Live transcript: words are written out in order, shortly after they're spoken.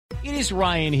It is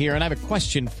Ryan here, and I have a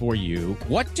question for you.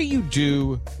 What do you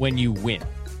do when you win?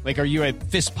 Like, are you a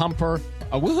fist pumper,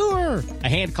 a woohooer, a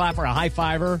hand clapper, a high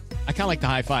fiver? I kind of like the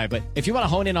high five, but if you want to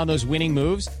hone in on those winning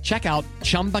moves, check out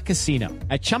Chumba Casino.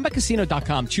 At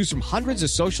ChumbaCasino.com, choose from hundreds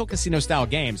of social casino-style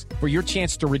games for your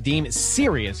chance to redeem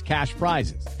serious cash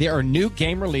prizes. There are new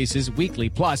game releases weekly,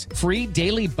 plus free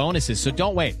daily bonuses. So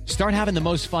don't wait. Start having the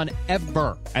most fun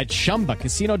ever at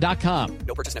ChumbaCasino.com.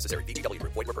 No purchase necessary. VGW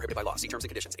Group. Void where prohibited by law. See terms and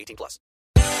conditions. 18 plus.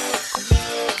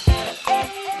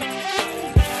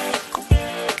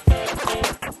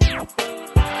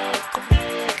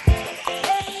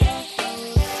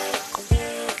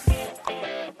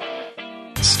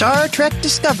 Star Trek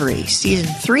Discovery,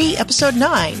 Season 3, Episode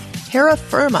 9, Terra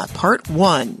Firma, Part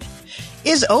 1,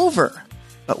 is over,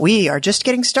 but we are just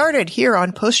getting started here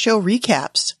on Post-Show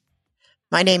Recaps.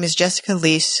 My name is Jessica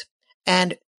Leese,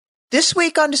 and this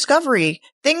week on Discovery,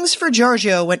 things for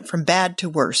Georgiou went from bad to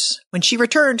worse when she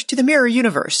returned to the Mirror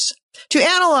Universe. To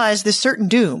analyze this certain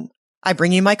doom, I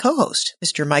bring you my co-host,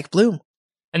 Mr. Mike Bloom.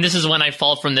 And this is when I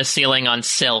fall from the ceiling on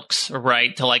silks,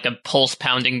 right, to like a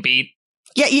pulse-pounding beat.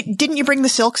 Yeah, didn't you bring the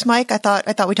silks, Mike? I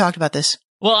thought we talked about this.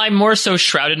 Well, I more so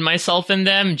shrouded myself in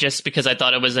them just because I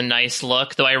thought it was a nice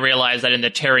look, though I realize that in the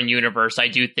Terran universe, I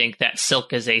do think that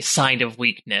silk is a sign of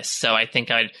weakness. So I think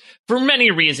for many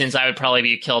reasons, I would probably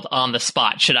be killed on the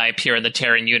spot should I appear in the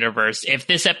Terran universe. If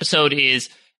this episode is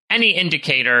any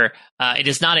indicator, it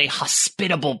is not a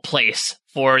hospitable place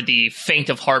for the faint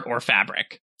of heart or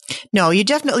fabric. No, you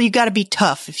got to be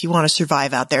tough if you want to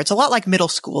survive out there. It's a lot like middle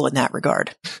school in that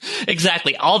regard.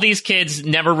 Exactly. All these kids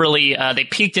never really, they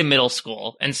peaked in middle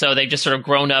school. And so they've just sort of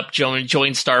grown up, joined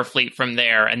Starfleet from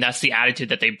there. And that's the attitude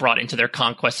that they brought into their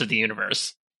conquest of the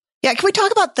universe. Yeah, can we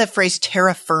talk about the phrase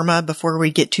terra firma before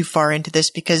we get too far into this?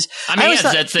 Because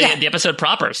that's the episode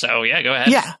proper. So yeah, go ahead.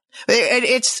 Yeah.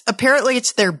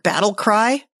 It's their battle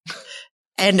cry.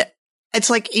 And it's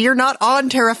like, you're not on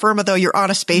terra firma, though. You're on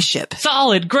a spaceship.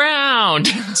 Solid ground.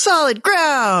 Solid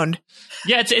ground.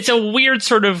 Yeah, it's a weird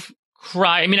sort of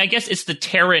cry. I mean, I guess it's the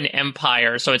Terran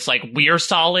Empire, so it's like we're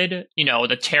solid. You know,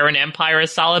 the Terran Empire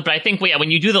is solid. But I think,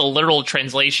 when you do the literal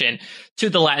translation to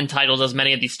the Latin titles, as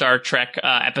many of these Star Trek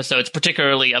episodes,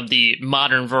 particularly of the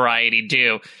modern variety,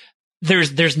 do,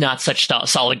 there's not such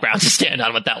solid ground to stand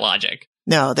on with that logic.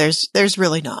 No, there's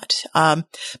really not.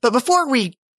 But before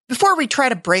we try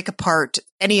to break apart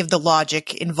any of the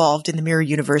logic involved in the Mirror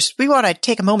Universe, we want to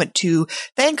take a moment to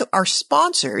thank our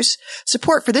sponsors.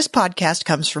 Support for this podcast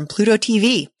comes from Pluto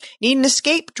TV. Need an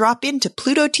escape? Drop into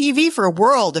Pluto TV for a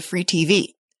world of free TV.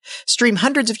 Stream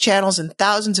hundreds of channels and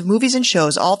thousands of movies and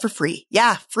shows, all for free.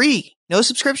 Yeah, free. No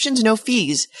subscriptions, no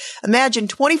fees. Imagine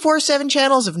 24/7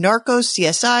 channels of Narcos,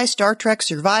 CSI, Star Trek,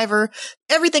 Survivor,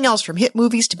 everything else from hit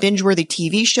movies to binge-worthy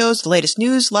TV shows, the latest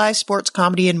news, live sports,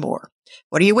 comedy, and more.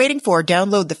 What are you waiting for?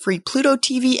 Download the free Pluto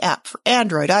TV app for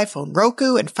Android, iPhone,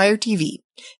 Roku, and Fire TV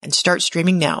and start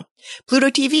streaming now. Pluto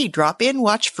TV, drop in,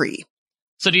 watch free.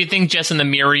 So do you think just in the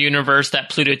Mirror Universe that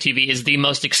Pluto TV is the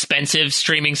most expensive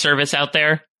streaming service out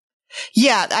there?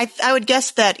 Yeah, I would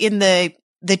guess that in the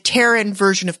Terran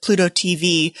version of Pluto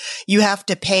TV, you have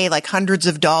to pay like hundreds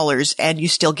of dollars and you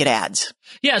still get ads.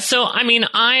 Yeah, so, I mean,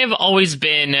 I've always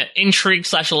been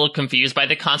intrigued / a little confused by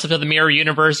the concept of the Mirror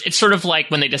Universe. It's sort of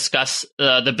like when they discuss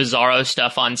the Bizarro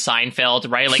stuff on Seinfeld,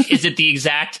 right? Like, is it the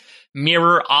exact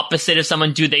mirror opposite of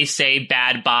someone? Do they say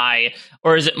bad bye?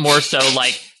 Or is it more so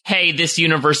like, hey, this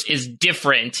universe is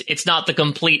different. It's not the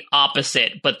complete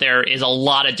opposite, but there is a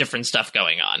lot of different stuff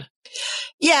going on.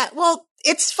 Yeah, well,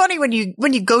 it's funny when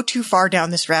you go too far down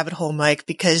this rabbit hole, Mike,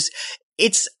 because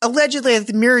it's allegedly that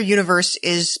the Mirror Universe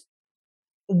is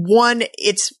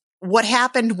it's what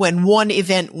happened when one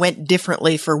event went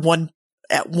differently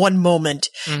at one moment.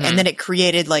 Mm-hmm. And then it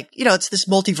created it's this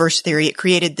multiverse theory. It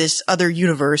created this other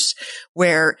universe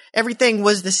where everything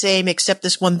was the same except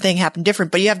this one thing happened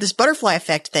different. But you have this butterfly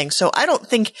effect thing. So I don't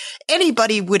think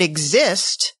anybody would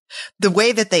exist the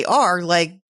way that they are.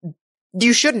 Like,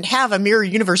 you shouldn't have a Mirror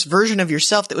Universe version of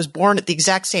yourself that was born at the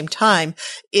exact same time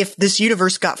if this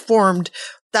universe got formed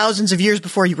thousands of years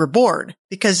before you were born,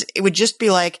 because it would just be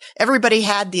like everybody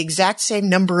had the exact same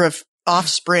number of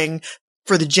offspring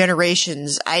for the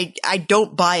generations. I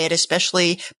don't buy it,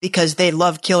 especially because they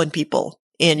love killing people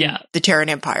in the Terran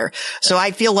Empire. So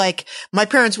I feel like my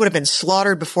parents would have been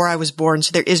slaughtered before I was born,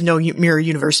 so there is no Mirror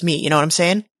Universe me. You know what I'm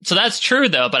saying? So that's true,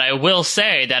 though, but I will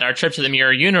say that our trip to the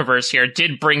Mirror Universe here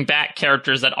did bring back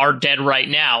characters that are dead right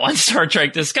now on Star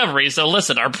Trek Discovery. So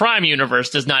listen, our Prime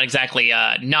Universe does not exactly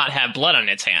not have blood on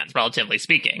its hands, relatively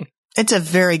speaking. It's a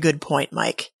very good point,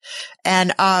 Mike.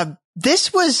 And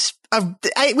this was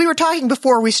we were talking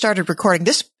before we started recording.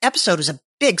 This episode was a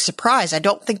big surprise. I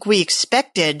don't think we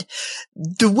expected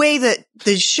the way that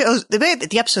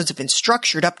the episodes have been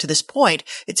structured up to this point.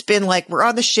 It's been like we're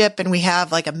on the ship and we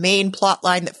have like a main plot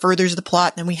line that furthers the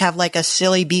plot. And then we have like a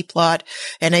silly B plot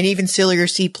and an even sillier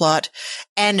C plot.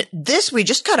 And this, we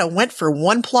just kind of went for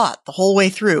one plot the whole way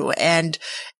through. And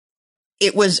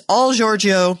it was all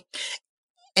Georgiou.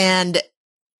 And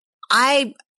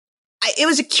it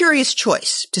was a curious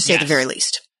choice, to say the very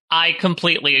least. I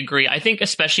completely agree. I think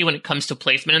especially when it comes to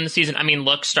placement in the season, I mean,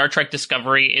 look, Star Trek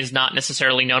Discovery is not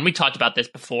necessarily known. We talked about this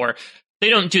before. They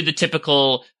don't do the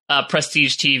typical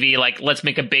prestige TV, like let's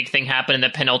make a big thing happen in the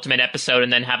penultimate episode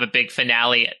and then have a big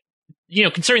finale. You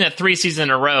know, considering that 3 seasons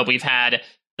in a row, we've had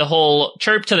the whole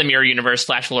Trip to the Mirror Universe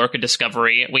 / Lorca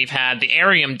Discovery. We've had the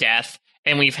Arium death,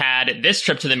 and we've had this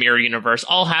Trip to the Mirror Universe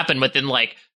all happen within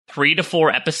like 3 to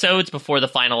 4 episodes before the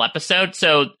final episode.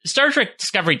 So Star Trek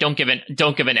Discovery don't give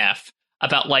an F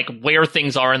about like where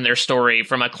things are in their story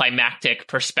from a climactic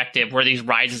perspective, where these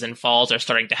rises and falls are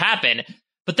starting to happen.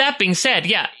 But that being said,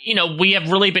 yeah, you know, we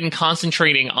have really been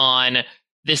concentrating on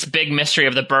this big mystery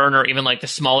of the burn, or even like the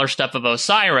smaller stuff of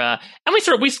Osira,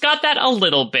 and we got that a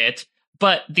little bit.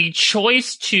 But the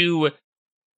choice to,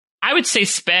 I would say,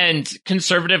 spend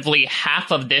conservatively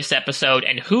half of this episode,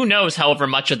 and who knows however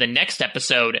much of the next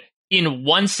episode, in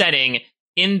one setting,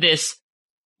 in this,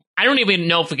 I don't even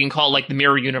know if we can call it like the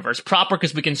Mirror Universe proper,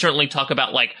 because we can certainly talk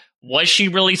about like, was she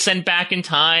really sent back in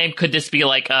time? Could this be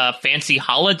like a fancy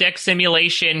holodeck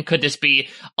simulation? Could this be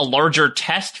a larger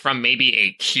test from maybe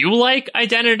a Q-like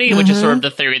identity, which is sort of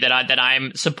the theory that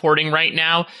I'm supporting right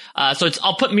now? So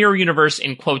I'll put Mirror Universe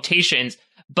in quotations.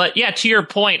 But yeah, to your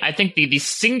point, I think the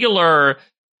singular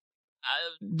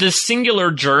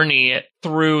journey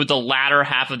through the latter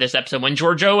half of this episode, when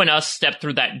Georgiou and us stepped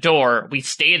through that door, we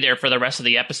stayed there for the rest of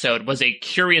the episode, was a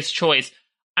curious choice.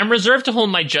 I'm reserved to hold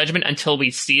my judgment until we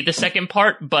see the second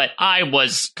part, but I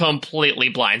was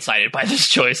completely blindsided by this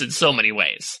choice in so many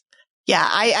ways. Yeah,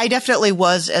 I definitely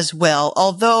was as well.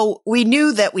 Although we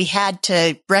knew that we had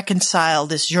to reconcile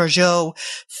this Georgiou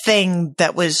thing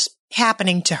that was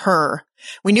happening to her.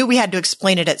 We knew we had to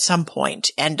explain it at some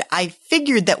point, and I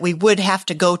figured that we would have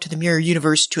to go to the Mirror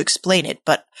Universe to explain it,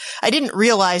 but I didn't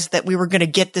realize that we were going to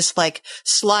get this like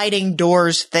sliding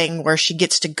doors thing where she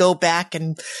gets to go back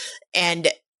and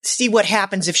see what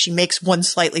happens if she makes one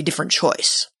slightly different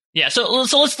choice. Yeah, so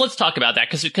let's talk about that,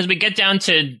 because we get down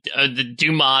to the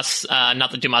Dumas,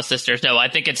 not the Dumas sisters. No, I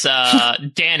think it's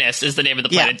Danis is the name of the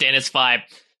planet, yeah. Danis 5.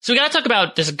 So we got to talk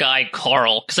about this guy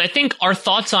Carl, because I think our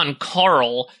thoughts on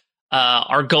Carl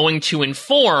are going to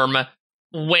inform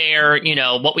where, you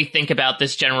know, what we think about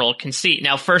this general conceit.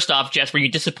 Now, first off, Jess, were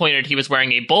you disappointed he was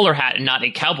wearing a bowler hat and not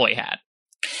a cowboy hat?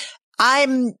 I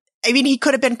mean, he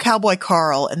could have been Cowboy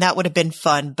Carl, and that would have been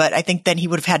fun, but I think then he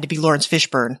would have had to be Lawrence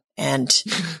Fishburne, and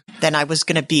then I was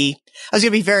going to be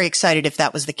very excited if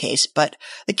that was the case. But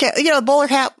the bowler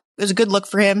hat was a good look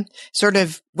for him, sort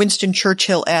of Winston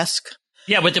Churchill-esque.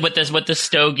 Yeah, with the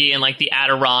stogie and like the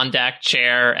Adirondack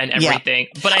chair and everything.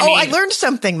 Yeah. But I learned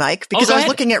something, Mike, because I was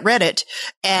looking at Reddit,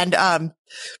 and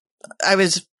I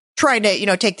was trying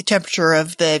to take the temperature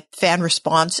of the fan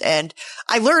response, and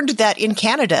I learned that in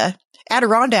Canada,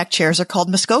 Adirondack chairs are called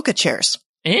Muskoka chairs.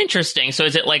 Interesting. So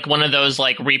is it like one of those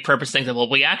like repurposed things that, well,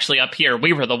 we actually up here,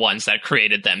 we were the ones that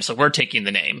created them, so we're taking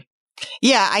the name.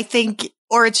 Yeah, I think,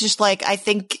 or it's just like, I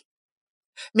think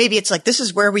maybe it's like, this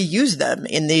is where we use them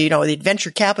in the, the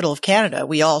adventure capital of Canada.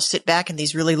 We all sit back in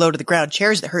these really low to the ground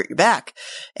chairs that hurt your back.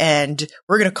 And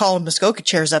we're going to call them Muskoka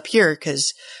chairs up here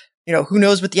because, who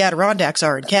knows what the Adirondacks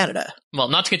are in Canada. Well,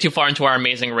 not to get too far into our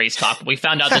amazing race talk, but we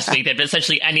found out this week that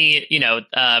essentially any,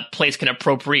 place can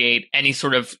appropriate any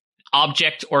sort of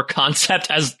object or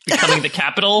concept as becoming the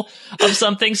capital of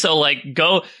something. So like,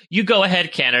 go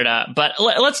ahead, Canada. But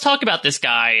let's talk about this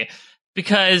guy.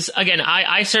 Because, again,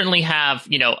 I certainly have,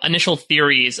 initial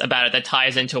theories about it that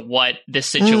ties into what this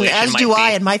situation might be. As do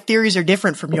I, and my theories are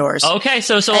different from yours. Okay,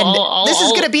 so this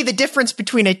is going to be the difference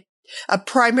between a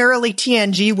primarily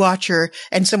TNG watcher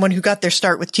and someone who got their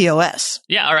start with TOS.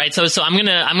 Yeah, all right. So I'm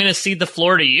gonna cede the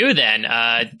floor to you then.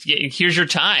 Here's your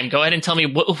time. Go ahead and tell me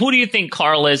who do you think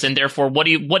Carl is, and therefore what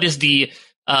is the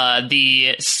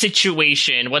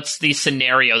situation? What's the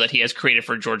scenario that he has created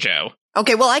for Georgiou?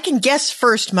 Okay, well, I can guess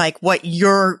first, Mike, what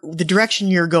the direction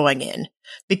you're going in,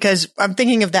 because I'm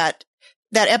thinking of that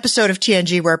episode of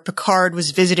TNG where Picard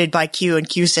was visited by Q and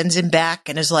Q sends him back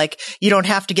and is like, you don't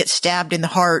have to get stabbed in the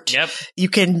heart. Yep. You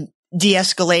can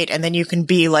de-escalate, and then you can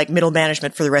be like middle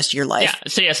management for the rest of your life.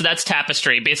 So that's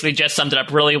Tapestry. Basically just summed it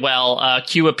up really well.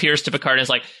 Q appears to Picard and is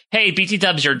like, hey, BT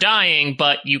Dubs, you're dying,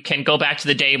 but you can go back to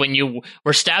the day when you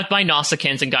were stabbed by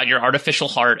Nausicaans and got your artificial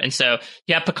heart. And so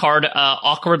you have Picard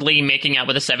awkwardly making out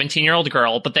with a 17-year-old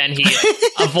girl, but then he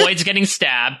avoids getting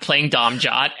stabbed playing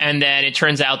Domjot. And then it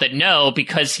turns out that no,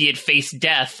 because he had faced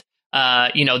death,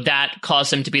 that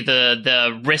caused him to be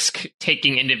the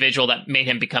risk-taking individual that made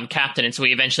him become captain. And so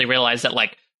he eventually realized that,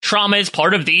 like, trauma is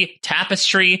part of the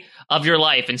tapestry of your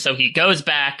life. And so he goes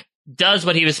back, does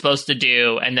what he was supposed to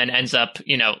do, and then ends up,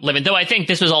 living. Though I think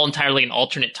this was all entirely an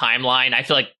alternate timeline. I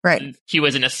feel like Q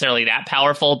isn't necessarily that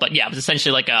powerful, but yeah, it was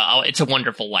essentially like It's a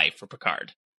Wonderful Life for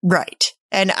Picard. Right.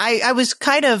 And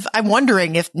I'm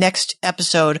wondering if next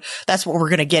episode, that's what we're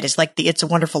going to get, is like the It's a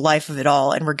Wonderful Life of it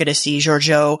all. And we're going to see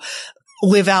Georgiou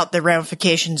live out the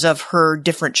ramifications of her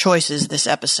different choices this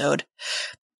episode.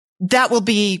 That will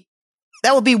be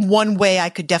one way I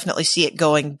could definitely see it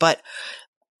going. But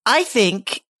I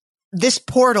think this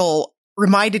portal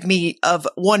reminded me of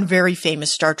one very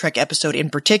famous Star Trek episode in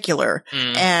particular.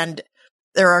 And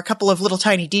there are a couple of little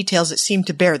tiny details that seem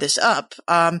to bear this up.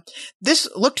 This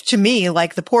looked to me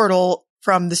like the portal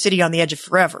from The City on the Edge of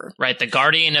Forever. Right, the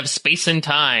Guardian of Space and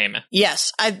Time.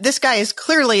 Yes, this guy is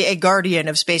clearly a guardian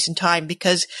of space and time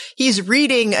because he's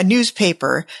reading a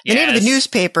newspaper. The name of the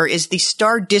newspaper is the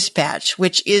Star Dispatch,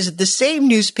 which is the same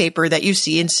newspaper that you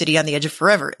see in City on the Edge of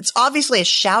Forever. It's obviously a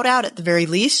shout out at the very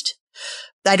least.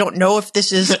 I don't know if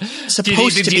this is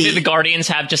supposed to be. Do you think the Guardians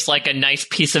have just like a nice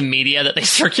piece of media that they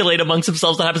circulate amongst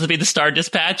themselves that happens to be the Star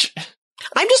Dispatch?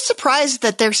 I'm just surprised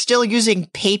that they're still using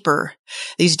paper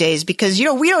these days because,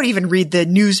 we don't even read the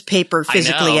newspaper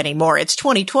physically anymore. It's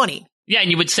 2020. Yeah,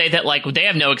 and you would say that, like, they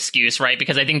have no excuse, right?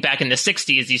 Because I think back in the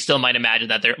 60s, you still might imagine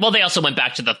that they also went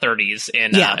back to the 30s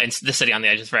in The City on the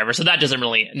Edge of Forever, so that doesn't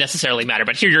really necessarily matter.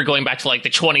 But here you're going back to, like, the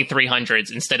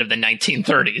 2300s instead of the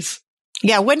 1930s.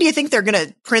 Yeah, when do you think they're going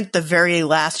to print the very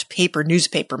last paper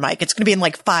newspaper, Mike? It's going to be in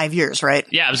like 5 years, right?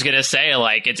 Yeah, I was going to say,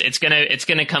 like, it's going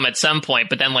to come at some point,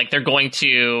 but then, like, they're going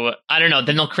to, I don't know,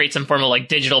 then they'll create some form of, like,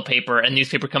 digital paper, and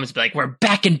newspaper comes to be like, we're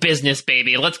back in business,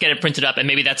 baby. Let's get it printed up. And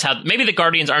maybe maybe the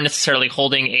Guardians aren't necessarily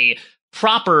holding a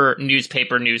proper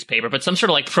newspaper, but some sort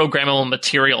of, like, programmable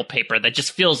material paper that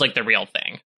just feels like the real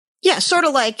thing. Yeah, sort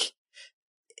of like,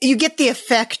 you get the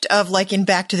effect of like in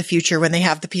Back to the Future when they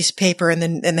have the piece of paper and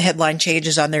then the headline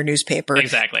changes on their newspaper.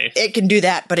 Exactly. It can do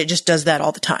that, but it just does that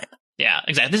all the time. Yeah,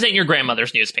 exactly. This ain't your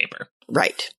grandmother's newspaper.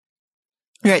 Right.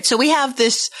 Right. So we have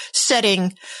this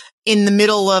setting in the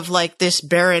middle of like this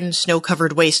barren,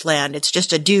 snow-covered wasteland. It's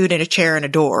just a dude in a chair and a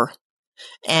door.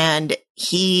 And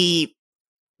he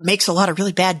makes a lot of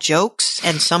really bad jokes,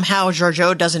 and somehow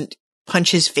Georgiou doesn't punch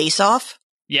his face off.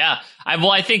 Yeah.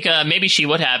 I think maybe she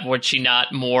would she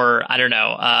not more, I don't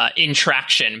know, in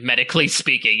traction, medically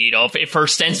speaking. If her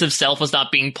sense of self was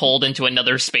not being pulled into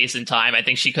another space and time, I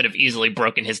think she could have easily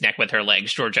broken his neck with her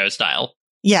legs, Georgiou style.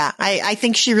 Yeah, I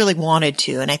think she really wanted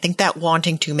to, and I think that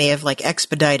wanting to may have like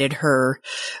expedited her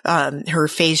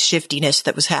phase shiftiness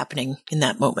that was happening in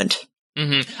that moment.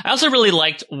 Mm-hmm. I also really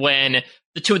liked when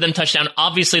the two of them touched down.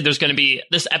 Obviously,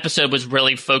 this episode was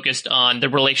really focused on the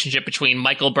relationship between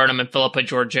Michael Burnham and Philippa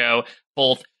Georgiou,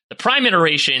 both the Prime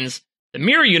iterations, the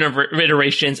Mirror Universe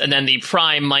iterations, and then the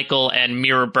Prime Michael and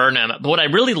Mirror Burnham. But what I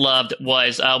really loved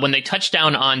was when they touched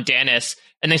down on Danis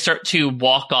and they start to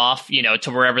walk off,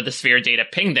 to wherever the sphere data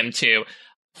pinged them to.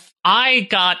 I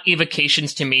got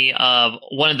evocations to me of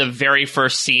one of the very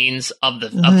first scenes of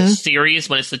the series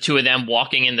when it's the two of them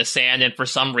walking in the sand, and for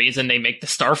some reason they make the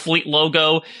Starfleet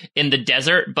logo in the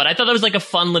desert. But I thought that was like a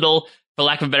fun little, for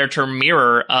lack of a better term,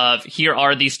 mirror of here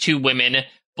are these two women,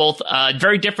 both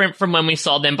very different from when we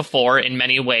saw them before in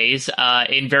many ways,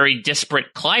 in very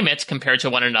disparate climates compared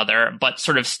to one another, but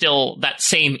sort of still that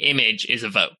same image is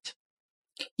evoked.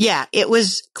 Yeah, it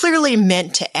was clearly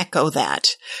meant to echo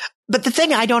that. But the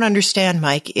thing I don't understand,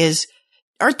 Mike, is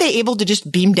aren't they able to just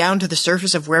beam down to the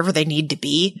surface of wherever they need to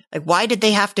be? Like, why did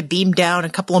they have to beam down a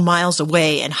couple of miles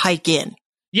away and hike in?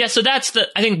 Yeah, so that's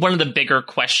I think one of the bigger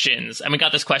questions, and we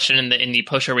got this question in the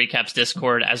post-show recaps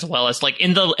Discord, as well as like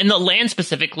in the land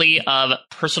specifically of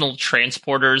personal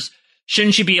transporters.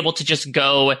 Shouldn't you be able to just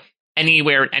go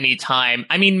anywhere at any time?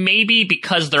 I mean, maybe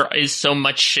because there is so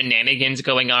much shenanigans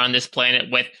going on this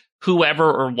planet with whoever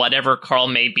or whatever Carl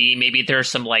may be. Maybe there's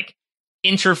some like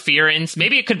interference.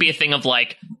 Maybe it could be a thing of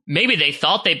like, maybe they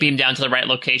thought they beamed down to the right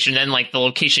location, then like the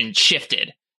location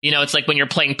shifted. It's like when you're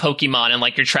playing Pokemon and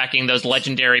like you're tracking those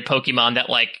legendary Pokemon that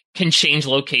like can change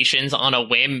locations on a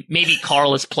whim. Maybe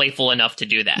Carl is playful enough to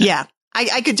do that. Yeah.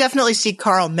 I could definitely see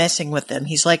Carl messing with them.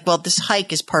 He's like, well, this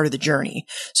hike is part of the journey.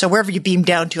 So wherever you beam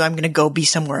down to, I'm going to go be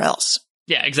somewhere else.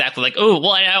 Yeah, exactly. Like, oh,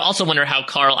 well, I also wonder how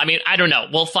Carl, I mean, I don't know.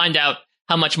 We'll find out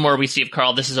how much more we see of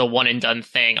Carl. This is a one and done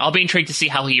thing. I'll be intrigued to see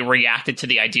how he reacted to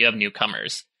the idea of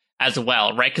newcomers as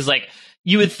well, right? Because, like,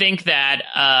 you would think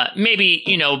that maybe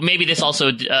this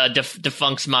also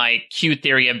defunks my Q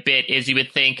theory a bit, is you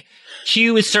would think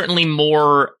Q is certainly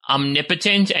more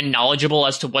omnipotent and knowledgeable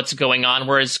as to what's going on,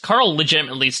 whereas Carl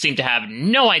legitimately seemed to have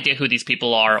no idea who these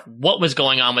people are, what was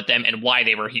going on with them, and why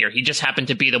they were here. He just happened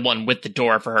to be the one with the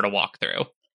door for her to walk through.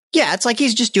 Yeah, it's like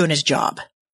he's just doing his job.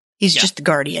 He's just the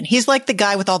guardian. He's like the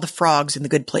guy with all the frogs in The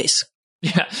Good Place.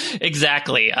 Yeah,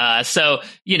 exactly. So,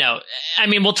 I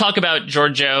mean, we'll talk about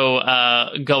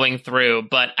Georgiou going through,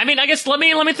 but I mean, I guess let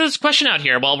me throw this question out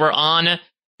here while we're on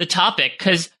the topic,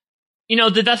 because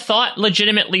the thought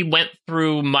legitimately went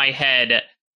through my head,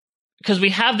 because we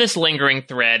have this lingering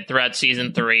thread throughout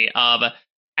season 3 of,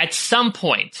 at some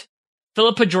point,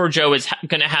 Philippa Georgiou is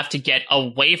going to have to get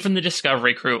away from the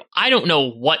Discovery crew. I don't know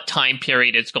what time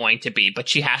period it's going to be, but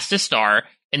she has to star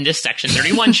in this Section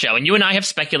 31 show. And you and I have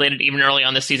speculated even early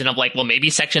on this season of like, well, maybe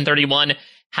Section 31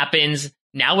 happens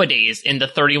nowadays in the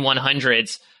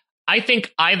 3100s. I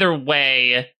think either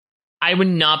way, I would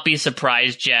not be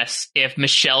surprised, Jess, if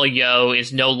Michelle Yeoh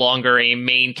is no longer a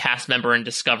main cast member in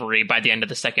Discovery by the end of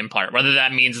the second part. Whether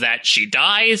that means that she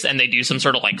dies and they do some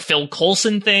sort of like Phil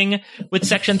Coulson thing with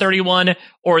Section 31,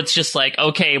 or it's just like,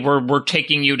 okay, we're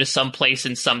taking you to some place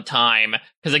in some time.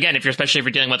 Because again, especially if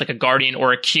you're dealing with like a Guardian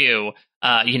or a Q,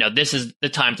 this is the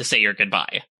time to say your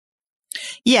goodbye.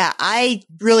 Yeah, I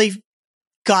really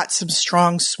got some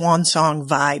strong swan song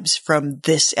vibes from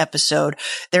this episode.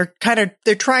 They're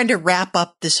trying to wrap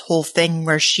up this whole thing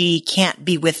where she can't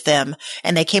be with them,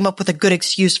 and they came up with a good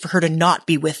excuse for her to not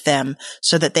be with them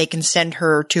so that they can send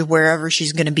her to wherever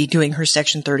she's going to be doing her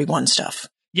Section 31 stuff.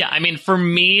 Yeah, I mean, for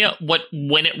me,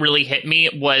 when it really hit me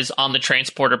was on the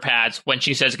transporter pads when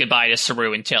she says goodbye to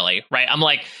Saru and Tilly, right? I'm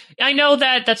like, I know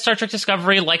that Star Trek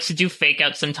Discovery likes to do fake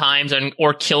outs sometimes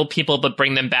or kill people but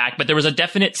bring them back, but there was a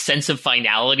definite sense of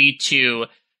finality to,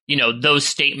 those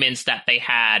statements that they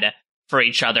had for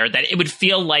each other, that it would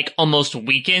feel like almost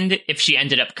weakened if she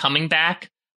ended up coming back.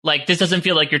 Like, this doesn't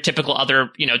feel like your typical other,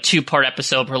 2-part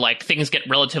episode where like things get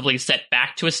relatively set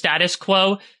back to a status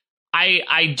quo.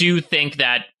 I do think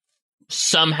that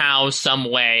somehow, some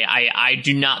way, I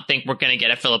do not think we're going to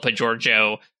get a Philippa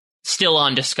Georgiou still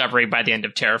on Discovery by the end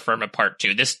of Terra Firma Part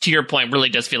 2. This, to your point, really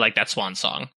does feel like that swan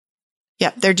song.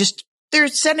 Yeah, they're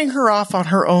sending her off on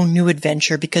her own new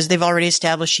adventure because they've already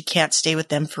established she can't stay with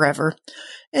them forever.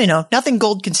 Nothing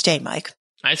gold can stay, Mike.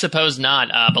 I suppose not,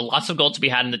 but lots of gold to be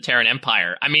had in the Terran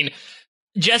Empire. I mean,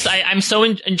 Jess, I'm so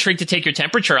intrigued to take your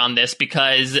temperature on this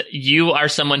because you are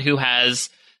someone who has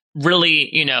really,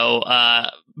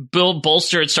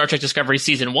 bolstered Star Trek Discovery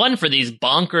Season 1 for these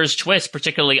bonkers twists,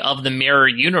 particularly of the mirror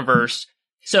universe.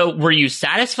 So were you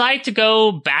satisfied to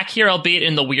go back here, albeit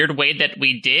in the weird way that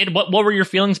we did? What were your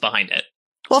feelings behind it?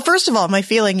 Well, first of all, my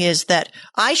feeling is that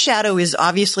eyeshadow is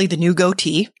obviously the new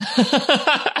goatee.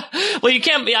 Well, you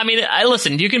can't,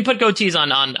 listen, you can put goatees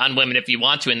on women if you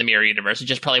want to in the mirror universe. It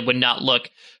just probably would not look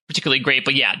particularly great.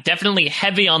 But yeah, definitely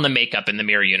heavy on the makeup in the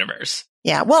mirror universe.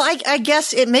 Yeah, well, I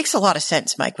guess it makes a lot of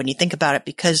sense, Mike, when you think about it,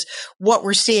 because what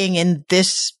we're seeing in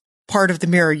this part of the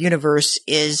mirror universe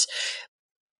is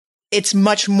it's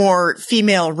much more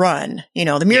female run.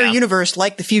 The mirror universe,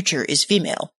 like the future, is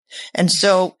female. And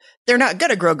so they're not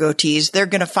going to grow goatees. They're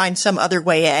going to find some other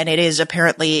way. And it is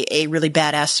apparently a really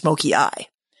badass smoky eye.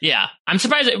 Yeah. I'm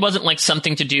surprised it wasn't like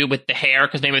something to do with the hair,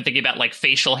 because maybe I'm thinking about like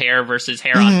facial hair versus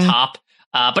hair on top.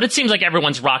 But it seems like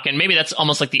everyone's rocking. Maybe that's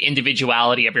almost like the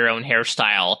individuality of your own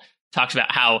hairstyle. Talks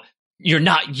about how you're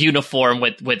not uniform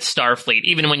with Starfleet.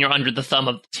 Even when you're under the thumb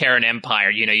of the Terran Empire,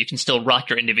 you can still rock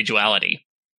your individuality.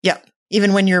 Yeah.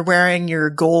 Even when you're wearing your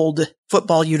gold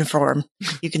football uniform,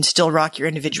 you can still rock your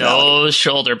individuality. Those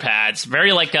shoulder pads.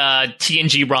 Very like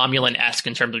TNG Romulan-esque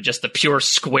in terms of just the pure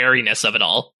squariness of it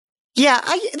all. Yeah,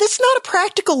 that's not a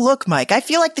practical look, Mike. I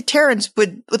feel like the Terrans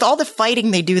would, with all the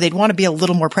fighting they do, they'd want to be a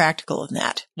little more practical than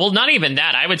that. Well, not even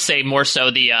that. I would say more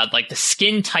so the the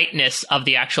skin tightness of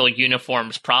the actual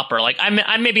uniforms proper. Like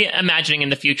I'm maybe imagining in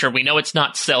the future, we know it's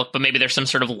not silk, but maybe there's some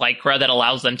sort of lycra that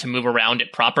allows them to move around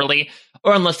it properly.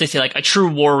 Or unless they say like a true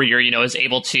warrior, is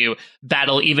able to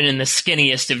battle even in the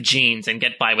skinniest of jeans and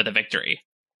get by with a victory.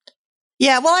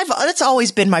 Yeah, well, that's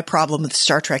always been my problem with the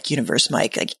Star Trek universe,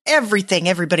 Mike. Like, everything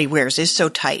everybody wears is so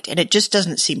tight, and it just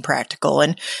doesn't seem practical.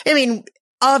 And, I mean,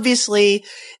 obviously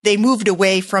they moved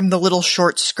away from the little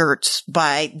short skirts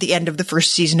by the end of the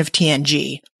first season of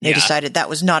TNG. They decided that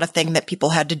was not a thing that people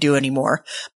had to do anymore.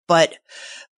 But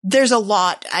there's a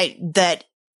lot that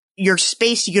your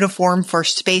space uniform for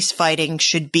space fighting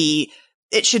should be,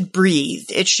 it should breathe.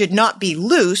 It should not be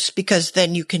loose because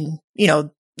then you can,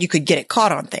 you could get it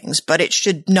caught on things, but it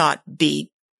should not be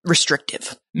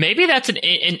restrictive. Maybe it's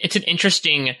an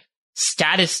interesting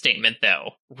status statement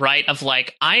though, right? Of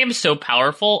like, I am so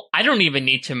powerful, I don't even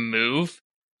need to move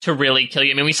to really kill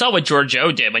you. I mean, we saw what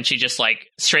Georgiou did when she just like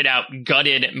straight out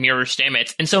gutted Mirror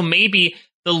Stamets. And so maybe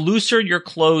the looser your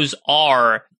clothes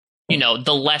are,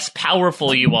 the less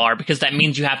powerful you are, because that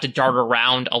means you have to dart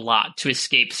around a lot to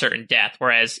escape certain death.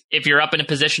 Whereas if you're up in a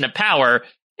position of power,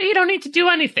 you don't need to do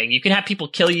anything. You can have people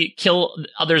kill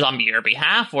others on your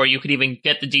behalf, or you could even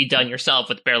get the deed done yourself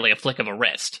with barely a flick of a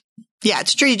wrist. Yeah,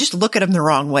 it's true. You just look at them the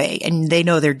wrong way and they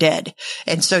know they're dead.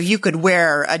 And so you could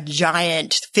wear a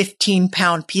giant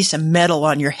 15-pound piece of metal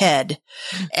on your head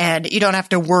and you don't have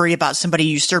to worry about somebody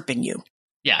usurping you.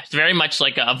 Yeah, it's very much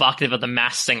like evocative of the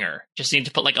Masked Singer. Just need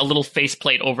to put like a little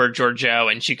faceplate over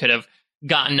Georgiou and she could have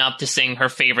gotten up to sing her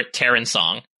favorite Terran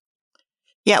song.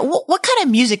 Yeah, what kind of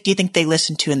music do you think they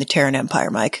listen to in the Terran Empire,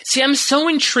 Mike? See, I'm so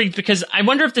intrigued because I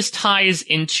wonder if this ties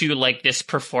into like this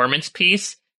performance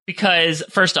piece. Because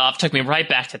first off, it took me right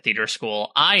back to theater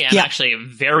school. I am actually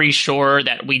very sure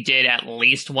that we did at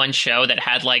least one show that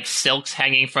had like silks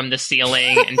hanging from the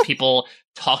ceiling and people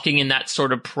talking in that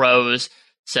sort of prose.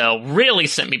 So really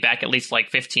sent me back at least like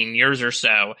 15 years or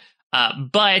so.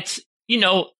 But,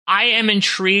 I am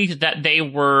intrigued that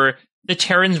the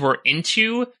Terrans were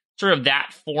into sort of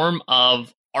that form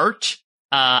of art.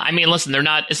 I mean, listen,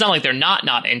 it's not like they're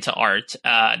not into art.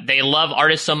 They love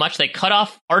artists so much, they cut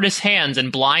off artists' hands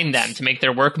and blind them to make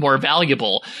their work more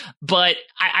valuable. But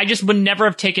I just would never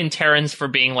have taken Terrans for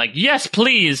being like, yes,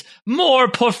 please, more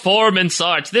performance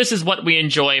art. This is what we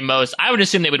enjoy most. I would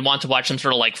assume they would want to watch some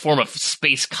sort of like form of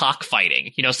space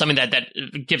cockfighting, something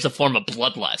that gives a form of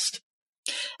bloodlust.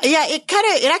 Yeah,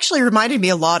 it actually reminded me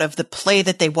a lot of the play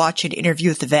that they watch in Interview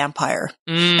with the Vampire.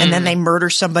 And then they murder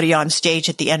somebody on stage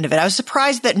at the end of it. I was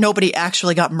surprised that nobody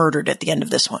actually got murdered at the end of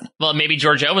this one. Well, maybe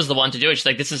Georgiou was the one to do it. She's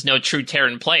like, this is no true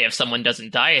Terran play if someone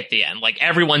doesn't die at the end. Like,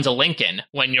 everyone's a Lincoln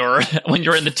when you're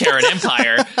in the Terran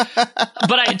Empire.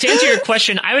 But to answer your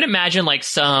question, I would imagine like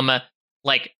some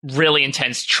like really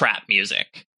intense trap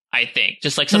music. I think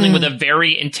just like something with a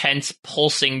very intense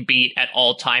pulsing beat at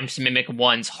all times to mimic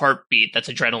one's heartbeat that's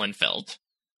adrenaline filled.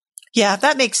 Yeah,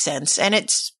 that makes sense. And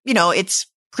it's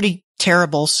pretty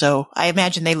terrible. So I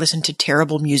imagine they listen to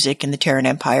terrible music in the Terran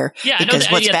Empire because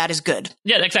what's bad is good.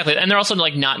 Yeah, exactly. And they're also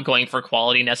like not going for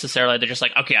quality necessarily. They're just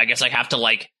like, okay, I guess I have to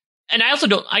like, and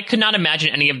I could not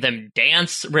imagine any of them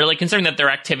dance really, considering that their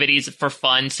activities for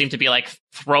fun seem to be like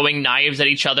throwing knives at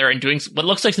each other and doing what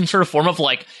looks like some sort of form of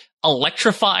like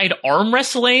electrified arm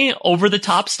wrestling over the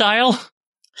top style.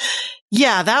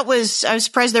 Yeah, I was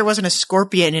surprised there wasn't a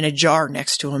scorpion in a jar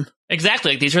next to him.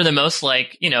 Exactly. These are the most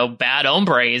like, bad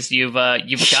hombres you've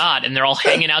got, and they're all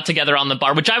hanging out together on the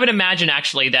bar, which I would imagine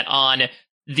actually that on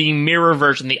the mirror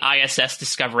version, the ISS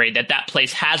Discovery, that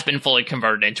place has been fully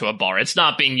converted into a bar. It's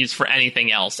not being used for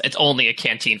anything else. It's only a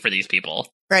canteen for these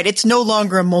people. Right. It's no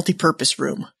longer a multi-purpose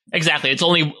room. Exactly. It's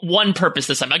only one purpose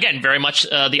this time. Again, very much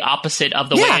the opposite of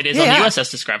the way it is on the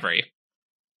USS Discovery.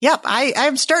 Yep.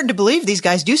 I'm starting to believe these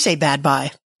guys do say bad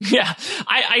bye. Yeah.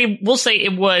 I will say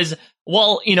it was,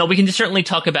 well, we can certainly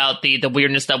talk about the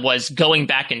weirdness that was going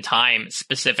back in time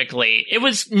specifically. It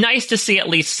was nice to see at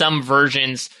least some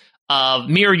versions of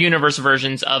mirror universe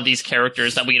versions of these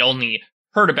characters that we'd only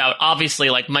heard about. Obviously,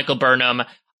 like Michael Burnham.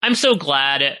 I'm so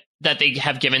glad that they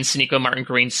have given Sonequa Martin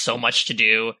Green so much to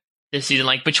do this season.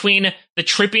 Like, between the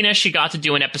trippiness she got to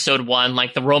do in episode 1,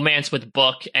 like the romance with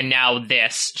Book, and now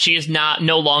this, she is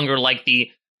no longer like the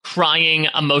crying,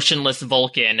 emotionless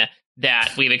Vulcan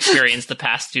that we've experienced the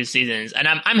past 2 seasons. And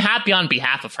I'm happy on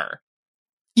behalf of her.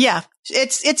 Yeah,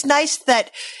 it's nice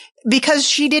that because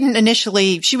she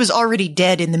was already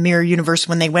dead in the mirror universe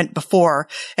when they went before.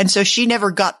 And so she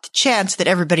never got the chance that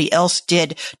everybody else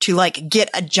did to like get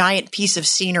a giant piece of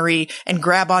scenery and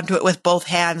grab onto it with both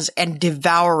hands and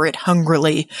devour it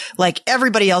hungrily like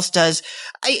everybody else does.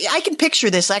 I can picture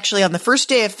this actually on the first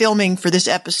day of filming for this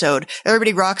episode.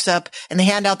 Everybody rocks up and they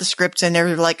hand out the scripts and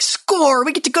they're like, score!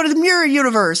 We get to go to the mirror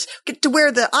universe. We get to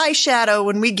wear the eyeshadow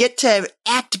and we get to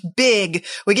act big.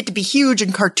 We get to be huge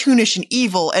and cartoonish and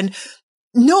evil. And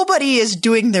nobody is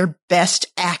doing their best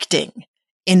acting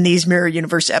in these Mirror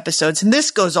Universe episodes. And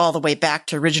this goes all the way back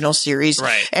to original series.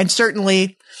 Right. And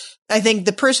certainly, I think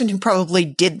the person who probably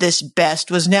did this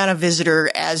best was Nana Visitor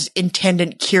as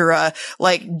Intendant Kira,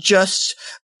 like just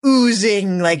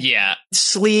oozing like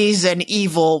sleaze and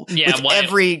evil with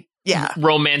every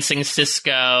romancing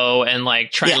Cisco and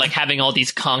like trying like having all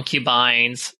these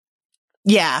concubines.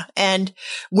 Yeah, and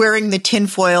wearing the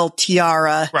tinfoil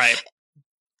tiara. Right.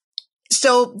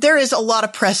 So there is a lot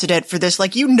of precedent for this.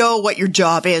 Like, you know what your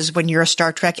job is when you're a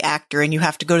Star Trek actor and you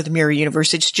have to go to the Mirror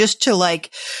Universe. It's just to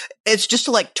like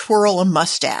twirl a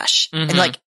mustache and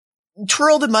like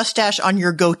twirl the mustache on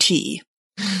your goatee,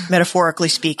 metaphorically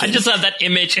speaking. I just have that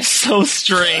image. It's so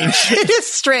strange. It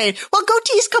is strange. Well,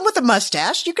 goatees come with a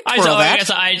mustache. You can twirl that.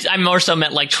 I guess I more so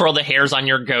meant like twirl the hairs on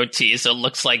your goatee, so it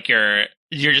looks like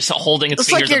you're just holding its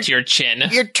fingers up to your chin.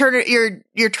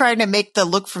 You're trying to make the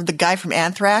look from the guy from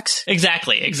Anthrax.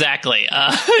 Exactly.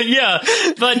 Yeah.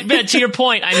 But to your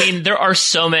point, I mean, there are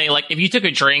so many, like, if you took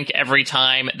a drink every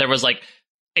time there was like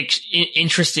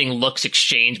interesting looks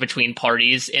exchanged between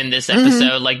parties in this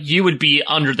episode, like you would be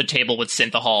under the table with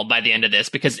Synthahol by the end of this,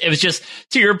 because it was just,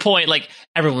 to your point, like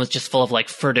everyone was just full of like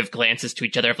furtive glances to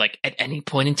each other of like, at any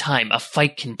point in time a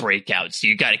fight can break out, so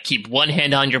you got to keep one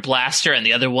hand on your blaster and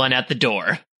the other one at the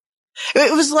door.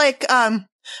 It was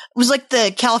like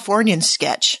the Californian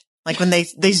sketch, like when they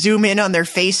zoom in on their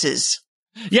faces.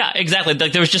 Yeah, exactly.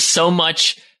 Like there was just so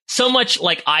much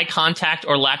like eye contact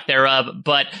or lack thereof.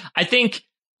 But I think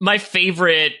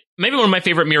maybe one of my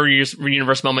favorite Mirror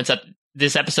Universe moments at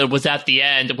this episode was at the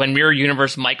end when Mirror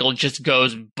Universe Michael just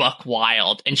goes buck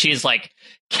wild and she's like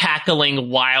cackling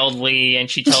wildly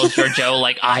and she tells Georgiou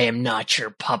like, I am not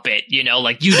your puppet, you know,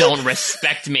 like you don't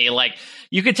respect me. Like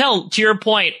you could tell, to your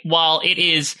point, while it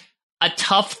is a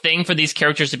tough thing for these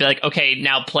characters to be like, okay,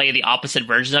 now play the opposite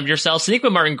version of yourself.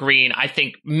 Sonequa Martin Green, I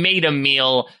think, made a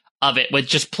meal of it with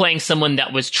just playing someone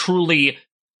that was truly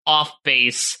off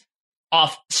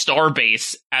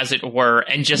Starbase, as it were,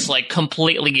 and just like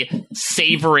completely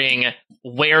savoring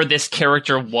where this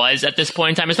character was at this point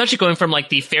in time, especially going from like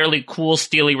the fairly cool,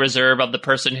 steely reserve of the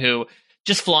person who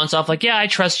just flaunts off like, yeah, I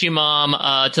trust you, Mom,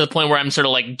 to the point where I'm sort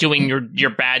of like doing your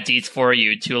bad deeds for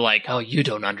you, to like, oh, you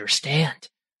don't understand.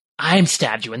 I'm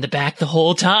stabbed you in the back the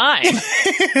whole time.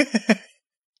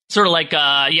 Sort of like,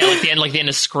 like the end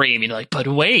of Scream, you know, like, but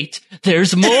wait,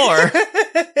 there's more.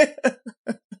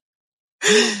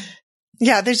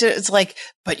 Yeah, it's like,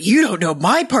 but you don't know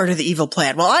my part of the evil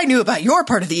plan. Well, I knew about your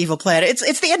part of the evil plan.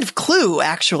 It's the end of Clue,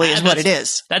 actually, is what it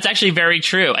is. That's actually very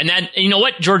true. And then, you know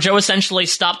what? Georgiou essentially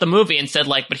stopped the movie and said,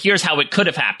 like, but here's how it could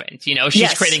have happened. You know,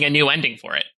 she's creating a new ending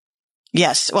for it.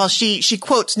 Yes. Well, she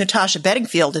quotes Natasha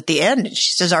Bedingfield at the end, and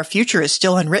she says, our future is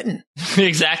still unwritten.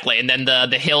 Exactly. And then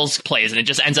the Hills plays, and it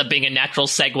just ends up being a natural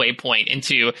segue point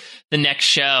into the next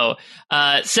show.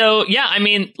 So, yeah, I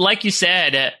mean, like you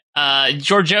said,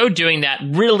 Georgiou doing that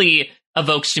really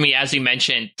evokes to me, as you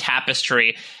mentioned,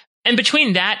 Tapestry. And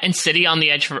between that and City on the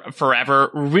Edge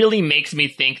Forever really makes me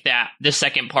think that the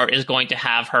second part is going to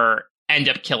have her end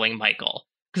up killing Michael.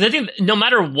 Because I think no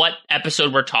matter what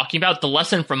episode we're talking about, the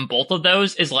lesson from both of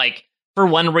those is like, for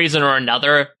one reason or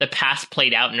another, the past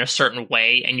played out in a certain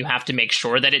way, and you have to make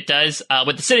sure that it does.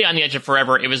 With the City on the Edge of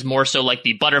Forever, it was more so like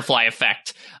the butterfly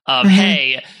effect of,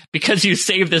 hey, because you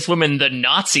saved this woman, the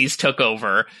Nazis took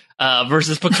over,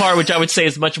 versus Picard, which I would say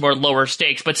is much more lower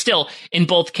stakes. But still, in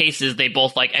both cases, they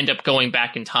both like end up going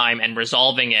back in time and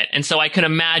resolving it. And so I can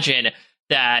imagine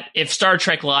that if Star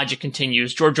Trek logic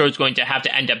continues, Georgiou is going to have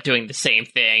to end up doing the same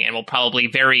thing, and will probably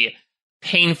very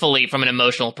painfully, from an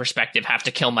emotional perspective, have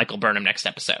to kill Michael Burnham next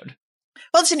episode.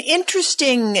 Well, it's an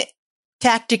interesting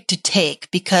tactic to take,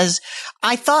 because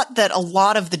I thought that a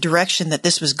lot of the direction that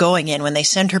this was going in when they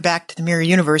sent her back to the Mirror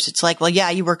Universe, it's like, well,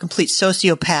 yeah, you were a complete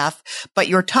sociopath, but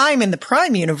your time in the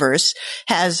Prime Universe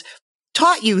has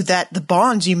taught you that the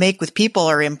bonds you make with people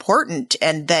are important,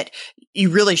 and that you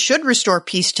really should restore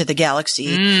peace to the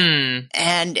galaxy,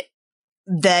 and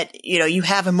that, you know, you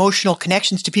have emotional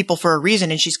connections to people for a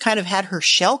reason. And she's kind of had her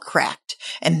shell cracked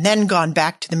and then gone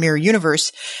back to the Mirror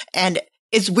Universe. And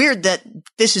it's weird that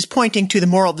this is pointing to the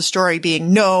moral of the story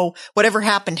being, no, whatever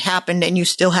happened, and you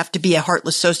still have to be a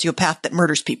heartless sociopath that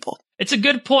murders people. It's a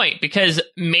good point, because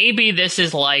maybe this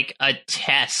is like a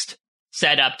test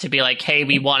set up to be like, hey,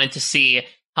 we wanted to see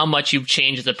how much you've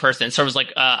changed as a person. It's sort of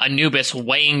like Anubis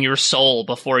weighing your soul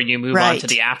before you move on to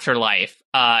the afterlife.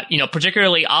 You know,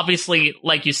 particularly, obviously,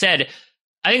 like you said,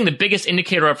 I think the biggest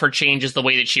indicator of her change is the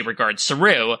way that she regards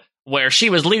Saru, where she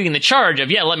was leading the charge of,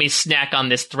 yeah, let me snack on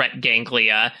this threat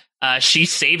ganglia. She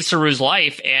saves Saru's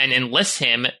life and enlists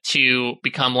him to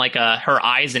become like her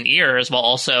eyes and ears, while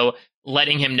also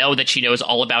letting him know that she knows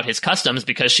all about his customs,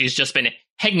 because she's just been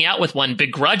hanging out with one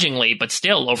begrudgingly, but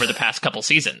still over the past couple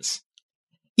seasons.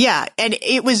 Yeah, and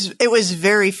it was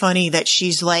very funny that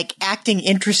she's like acting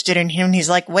interested in him. He's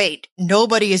like, wait,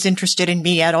 nobody is interested in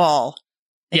me at all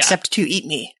except to eat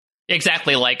me.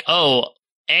 Exactly. Like, oh,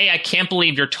 A, I can't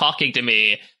believe you're talking to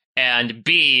me. And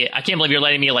B, I can't believe you're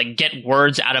letting me like get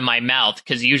words out of my mouth,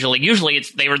 because usually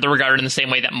they're regarded in the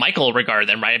same way that Michael regarded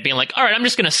them, right? Being like, all right, I'm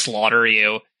just going to slaughter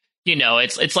you. You know,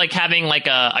 it's like having like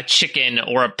a chicken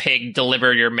or a pig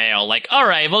deliver your mail. Like, all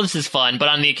right, well, this is fun, but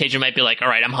on the occasion might be like, all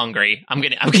right, I'm hungry. I'm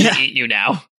gonna eat you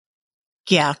now.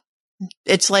 Yeah,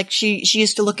 it's like she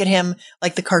used to look at him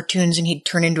like the cartoons, and he'd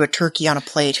turn into a turkey on a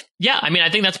plate. Yeah, I mean,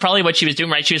 I think that's probably what she was doing,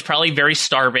 right? She was probably very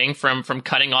starving from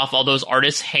cutting off all those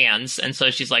artists' hands, and so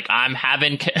she's like, I'm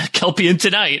having Kelpian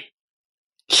tonight.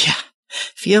 Yeah,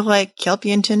 feel like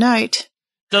Kelpian tonight.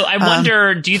 So I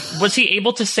wonder, was he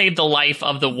able to save the life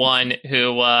of the one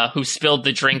who spilled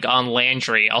the drink on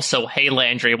Landry? Also, hey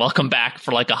Landry, welcome back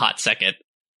for like a hot second.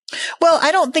 Well,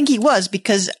 I don't think he was,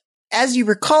 because as you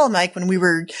recall, Mike, when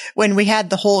we had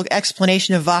the whole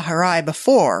explanation of Vaharai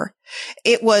before,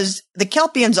 it was the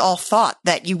Kelpians all thought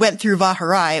that you went through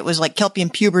Vaharai. It was like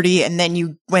Kelpian puberty, and then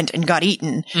you went and got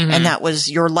eaten, and that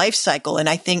was your life cycle. And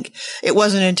I think it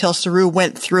wasn't until Saru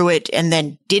went through it and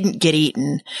then didn't get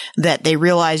eaten that they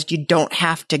realized you don't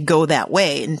have to go that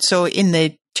way. And so in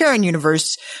the Terran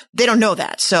universe, they don't know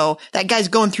that. So that guy's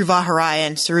going through Vaharai,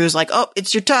 and Saru's like, oh,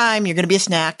 it's your time. You're going to be a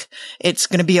snack. It's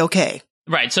going to be okay.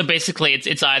 Right, so basically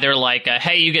it's either like,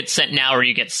 hey, you get sent now or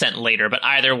you get sent later, but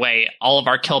either way, all of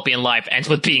our Kelpian life ends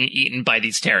with being eaten by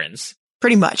these Terrans.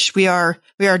 Pretty much. We are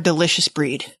a delicious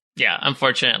breed. Yeah,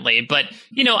 unfortunately. But,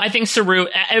 you know, I think Saru,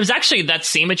 it was actually that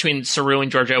scene between Saru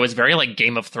and Georgiou was very like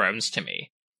Game of Thrones to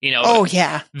me. You know, oh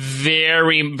yeah,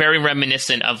 very, very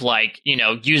reminiscent of like, you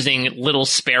know, using little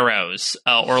sparrows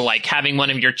or like having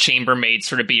one of your chambermaids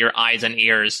sort of be your eyes and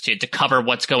ears to cover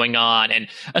what's going on. And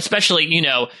especially, you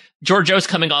know, Georgiou's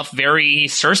coming off very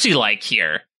Cersei-like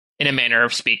here, in a manner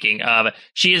of speaking.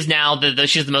 She is now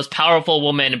she's the most powerful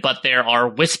woman, but there are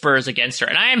whispers against her.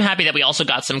 And I am happy that we also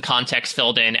got some context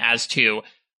filled in as to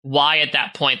why at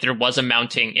that point there was a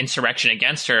mounting insurrection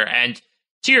against her. And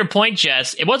to your point,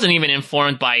 Jess, it wasn't even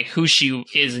informed by who she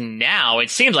is now.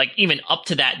 It seems like even up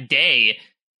to that day,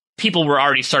 people were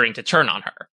already starting to turn on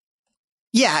her.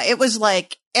 Yeah, it was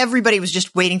like everybody was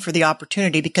just waiting for the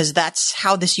opportunity, because that's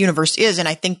how this universe is. And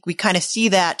I think we kind of see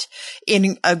that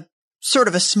in a sort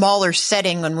of a smaller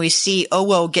setting when we see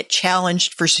Owo get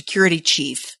challenged for security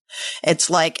chief. It's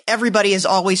like everybody is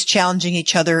always challenging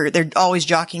each other. They're always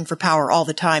jockeying for power all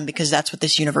the time, because that's what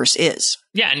this universe is.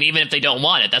 Yeah, and even if they don't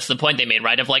want it, that's the point they made,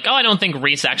 right? Of like, oh, I don't think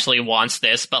Reese actually wants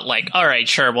this, but like, all right,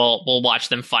 sure, we'll watch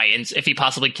them fight. And if he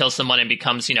possibly kills someone and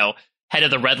becomes, you know, head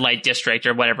of the red light district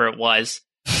or whatever it was,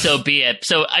 so be it.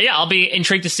 So yeah, I'll be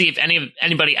intrigued to see if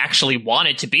anybody actually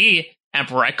wanted to be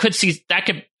emperor. I could see that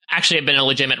could actually have been a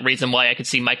legitimate reason why I could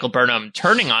see Michael Burnham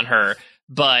turning on her.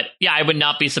 But yeah, I would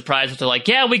not be surprised if they're like,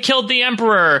 yeah, we killed the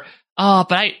emperor. Oh,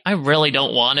 but I really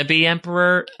don't want to be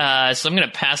emperor. So I'm going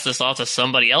to pass this off to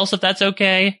somebody else if that's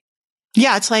okay.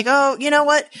 Yeah, it's like, oh, you know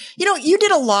what? You know, you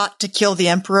did a lot to kill the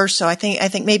emperor, so I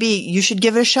think maybe you should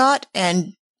give it a shot.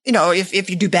 And, you know, if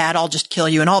you do bad, I'll just kill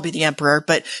you and I'll be the emperor.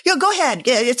 But, you know, go ahead.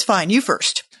 Yeah, it's fine. You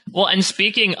first. Well, and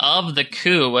speaking of the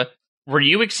coup, were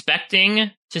you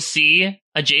expecting to see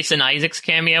a Jason Isaacs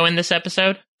cameo in this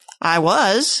episode? I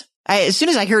was. As soon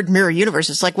as I heard Mirror Universe,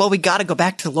 it's like, well, we got to go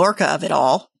back to the Lorca of it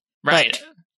all. Right. But,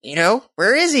 you know,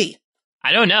 where is he?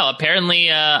 I don't know.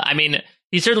 Apparently, I mean,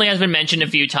 he certainly has been mentioned a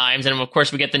few times. And of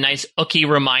course, we get the nice Ookie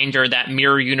reminder that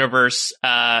Mirror Universe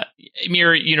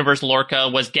Lorca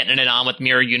was getting it on with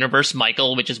Mirror Universe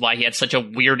Michael, which is why he had such a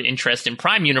weird interest in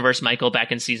Prime Universe Michael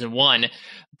back in season 1.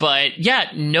 But yeah,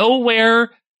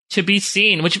 nowhere to be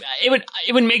seen, which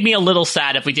it would make me a little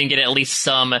sad if we didn't get at least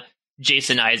some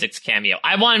Jason Isaacs cameo.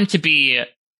 I want him to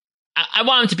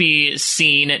be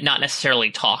seen, not necessarily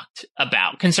talked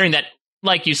about, considering that,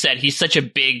 like you said, he's such a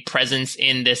big presence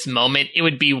in this moment. It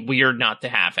would be weird not to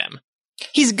have him.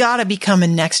 He's got to be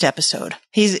coming next episode.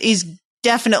 He's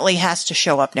definitely has to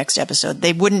show up next episode.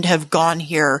 They wouldn't have gone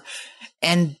here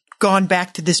and gone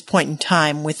back to this point in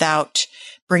time without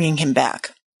bringing him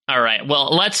back. All right,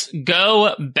 well, let's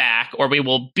go back, or we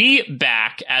will be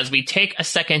back as we take a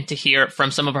second to hear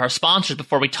from some of our sponsors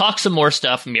before we talk some more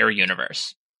stuff Mirror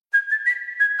Universe.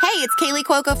 Hey, it's Kaylee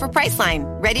Cuoco for Priceline.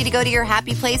 Ready to go to your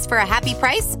happy place for a happy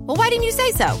price? Well, why didn't you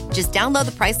say so? Just download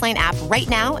the Priceline app right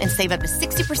now and save up to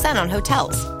 60% on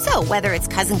hotels. So whether it's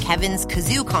Cousin Kevin's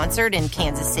Kazoo Concert in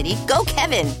Kansas City, go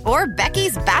Kevin, or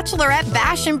Becky's Bachelorette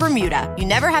Bash in Bermuda, you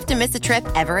never have to miss a trip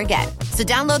ever again. So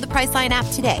download the Priceline app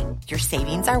today. Your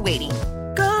savings are waiting.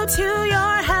 Go to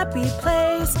your happy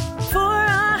place for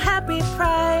a happy happy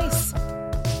price.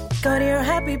 Go to your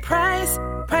happy price,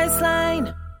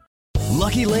 Priceline.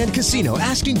 Lucky Land Casino,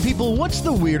 asking people, what's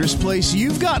the weirdest place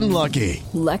you've gotten lucky?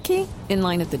 Lucky? In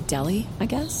line at the deli, I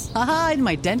guess? Aha, in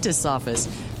my dentist's office.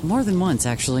 More than once,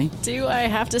 actually. Do I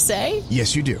have to say?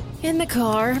 Yes, you do. In the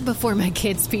car before my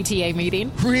kids' PTA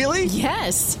meeting. Really?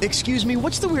 Yes. Excuse me,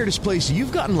 what's the weirdest place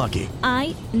you've gotten lucky?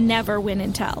 I never win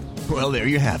and tell. Well, there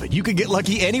you have it. You can get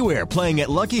lucky anywhere, playing at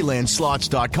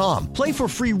LuckyLandSlots.com. Play for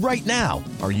free right now.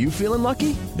 Are you feeling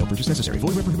lucky? No purchase necessary. Void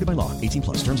where prohibited by law. 18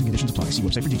 plus. Terms and conditions apply. See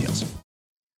website for details.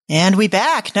 And we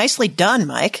back. Nicely done,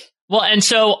 Mike. Well, and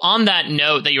so on that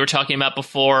note that you were talking about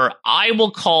before, I will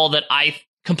call that I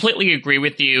completely agree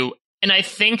with you. And I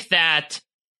think that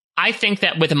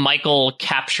with Michael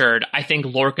captured, I think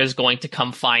Lorca's going to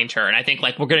come find her. And I think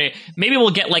like maybe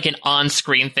we'll get like an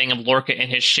on-screen thing of Lorca in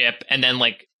his ship and then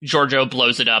like Georgiou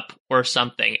blows it up or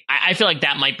something. I feel like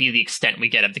that might be the extent we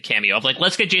get of the cameo of like,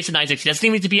 let's get Jason Isaacs. He doesn't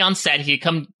even need to be on set. He could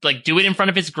come like do it in front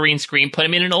of his green screen, put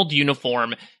him in an old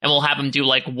uniform, and we'll have him do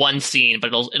like one scene, but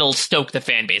it'll stoke the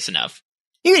fan base enough.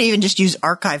 You could even just use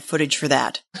archive footage for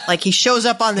that. Like he shows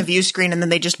up on the view screen and then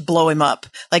they just blow him up,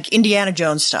 like Indiana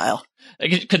Jones style.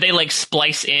 Could they like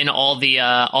splice in all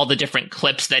the different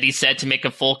clips that he said to make a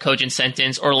full cogent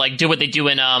sentence, or like do what they do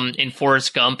in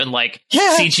Forrest Gump and like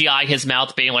CGI his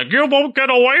mouth being like, "You won't get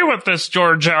away with this,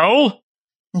 Georgiou."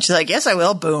 And she's like, "Yes, I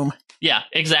will." Boom. Yeah,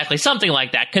 exactly. Something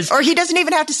like that. Or he doesn't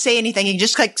even have to say anything. He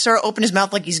just like sort of open his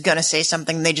mouth like he's gonna say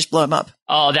something and they just blow him up.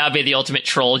 Oh, that would be the ultimate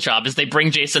troll job, is they bring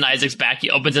Jason Isaacs back,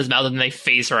 he opens his mouth and they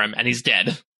phaser him and he's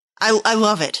dead. I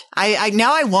love it. I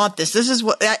now I want this. This is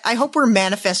what I hope we're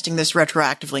manifesting this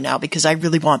retroactively now, because I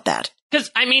really want that. Because,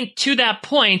 I mean, to that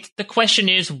point, the question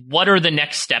is, what are the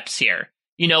next steps here?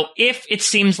 You know, if it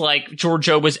seems like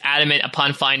Georgiou was adamant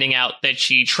upon finding out that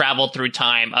she traveled through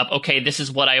time of, okay, this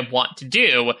is what I want to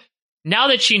do. Now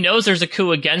that she knows there's a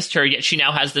coup against her, yet she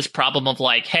now has this problem of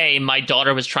like, hey, my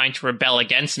daughter was trying to rebel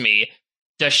against me.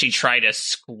 Does she try to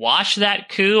squash that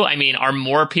coup? I mean, are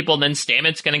more people than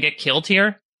Stamets going to get killed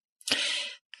here?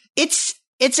 It's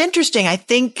interesting. I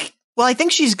think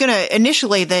she's going to,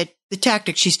 initially, the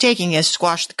tactic she's taking is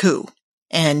squash the coup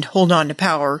and hold on to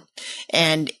power.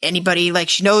 And anybody, like,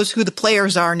 she knows who the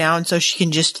players are now, and so she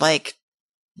can just, like,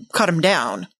 cut them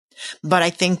down. But I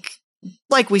think,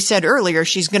 like we said earlier,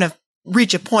 she's going to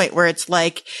reach a point where it's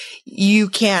like, you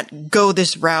can't go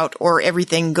this route or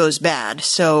everything goes bad.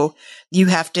 So you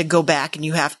have to go back and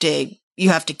you have to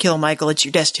kill Michael. It's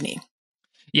your destiny.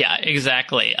 Yeah,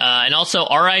 exactly. And also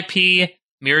RIP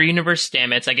Mirror Universe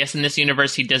Stamets. I guess in this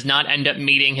universe, he does not end up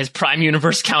meeting his Prime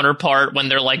Universe counterpart when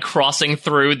they're like crossing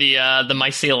through the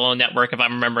Mycelo network, if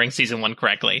I'm remembering season 1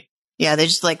 correctly. Yeah, they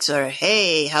just like sort of,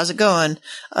 hey, how's it going?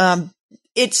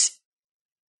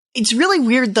 It's really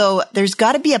weird, though. There's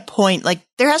got to be a point, like,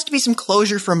 there has to be some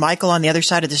closure for Michael on the other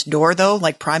side of this door, though,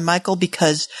 like Prime Michael,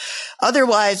 because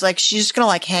otherwise, like, she's just gonna,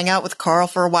 like, hang out with Carl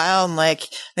for a while and, like,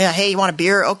 yeah, hey, you want a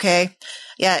beer? Okay.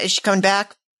 Yeah, is she coming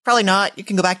back? Probably not. You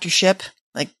can go back to your ship.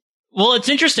 Like, well, it's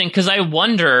interesting, because I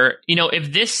wonder, you know,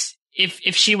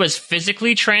 if she was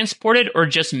physically transported or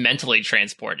just mentally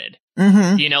transported.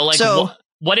 Mm-hmm. You know, like,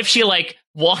 what if she, like,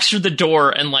 walks through the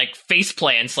door and, like, face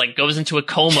plants, like, goes into a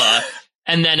coma,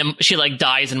 and then she, like,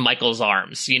 dies in Michael's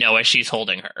arms, you know, as she's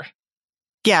holding her.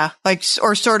 Yeah, like,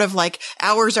 or sort of like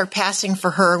hours are passing for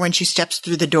her when she steps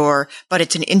through the door, but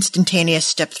it's an instantaneous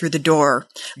step through the door.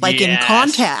 Like in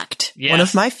Contact, one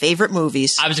of my favorite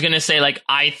movies. I was going to say, like,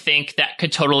 I think that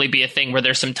could totally be a thing where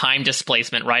there's some time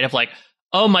displacement, right? Of like,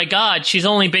 oh my God, she's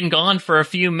only been gone for a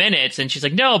few minutes. And she's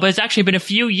like, no, but it's actually been a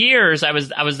few years. I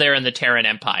was there in the Terran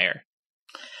Empire.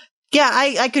 Yeah,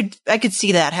 I could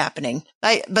see that happening.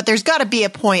 But there's got to be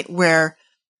a point where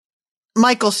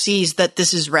Michael sees that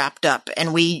this is wrapped up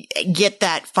and we get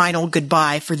that final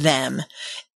goodbye for them.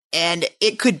 And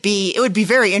it would be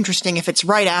very interesting if it's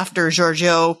right after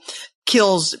Georgiou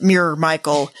kills Mirror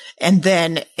Michael and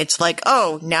then it's like,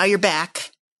 oh, now you're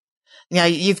back. Now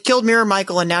you've killed Mirror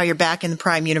Michael and now you're back in the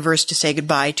Prime Universe to say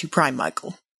goodbye to Prime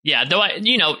Michael. Yeah, though,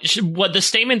 what the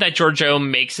statement that Georgiou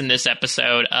makes in this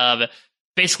episode of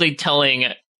basically telling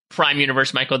Prime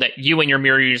Universe Michael that you and your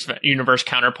Mirror Universe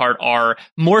counterpart are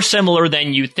more similar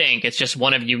than you think. It's just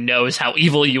one of you knows how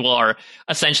evil you are,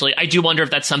 essentially. I do wonder if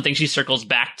that's something she circles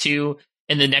back to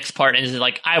in the next part and is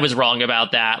like, I was wrong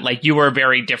about that. Like, you were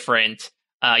very different.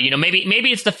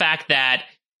 Maybe it's the fact that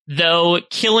though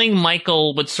killing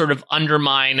Michael would sort of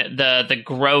undermine the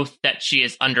growth that she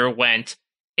has underwent,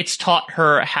 it's taught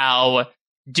her how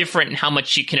different and how much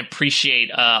she can appreciate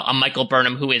a Michael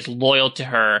Burnham who is loyal to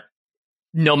her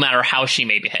no matter how she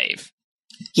may behave.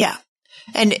 Yeah.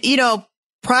 And,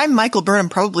 Prime Michael Burnham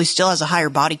probably still has a higher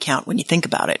body count when you think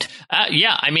about it.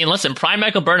 Yeah, I mean, listen, Prime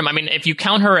Michael Burnham, I mean, if you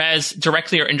count her as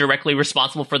directly or indirectly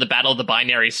responsible for the Battle of the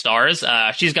Binary Stars,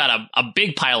 she's got a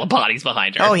big pile of bodies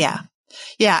behind her. Oh, yeah.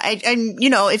 Yeah, and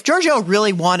if Georgiou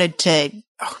really wanted to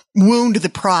wound the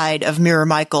pride of Mirror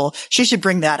Michael, she should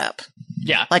bring that up.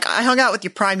 Yeah. Like, I hung out with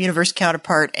your Prime Universe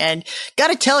counterpart, and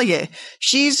gotta tell you,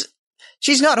 she's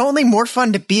not only more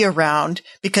fun to be around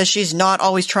because she's not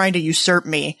always trying to usurp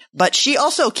me, but she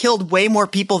also killed way more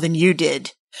people than you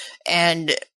did.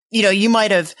 And, you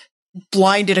might have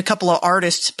blinded a couple of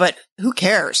artists, but who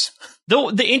cares?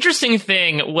 The interesting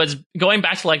thing was going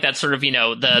back to like that sort of,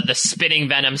 the spitting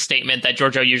venom statement that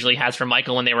Georgiou usually has for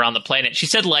Michael when they were on the planet. She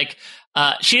said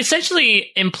she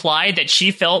essentially implied that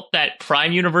she felt that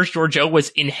Prime Universe Georgiou was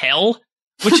in hell,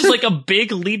 which is like a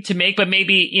big leap to make, but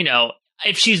maybe,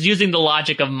 if she's using the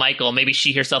logic of Michael, maybe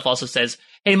she herself also says,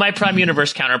 hey, my Prime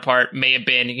Universe counterpart may have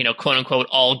been, quote unquote,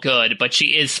 all good, but she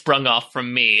is sprung off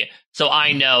from me. So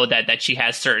I know that she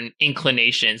has certain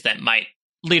inclinations that might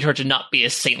lead her to not be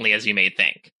as saintly as you may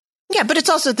think. Yeah, but it's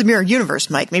also the Mirror Universe,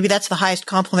 Mike. Maybe that's the highest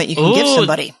compliment you can give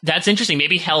somebody. That's interesting.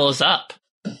 Maybe hell is up.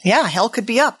 Yeah, hell could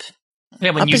be up.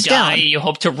 Yeah, when up you die, down. you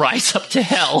hope to rise up to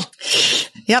hell.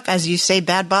 Yep, as you say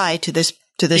bad bye to this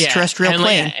terrestrial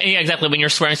plane. Yeah, exactly. When you're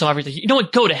swearing so hard, you know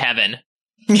what? Go to heaven.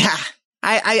 Yeah.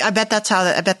 I bet that's how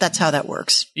that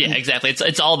works. Yeah, exactly.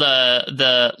 It's all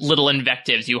the little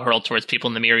invectives you hurl towards people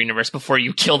in the Mirror Universe before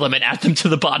you kill them and add them to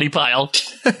the body pile.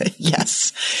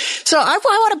 Yes. So I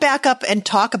want to back up and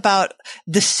talk about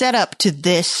the setup to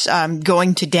this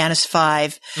going to Danis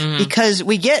 5 because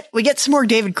we get some more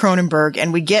David Cronenberg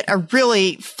and we get a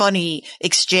really funny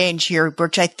exchange here,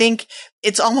 which I think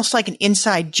it's almost like an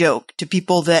inside joke to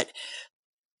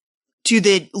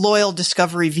the loyal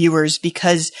Discovery viewers,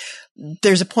 because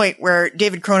there's a point where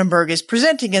David Cronenberg is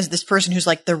presenting as this person who's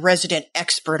like the resident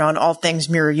expert on all things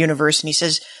Mirror Universe. And he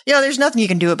says, there's nothing you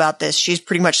can do about this. She's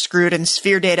pretty much screwed. And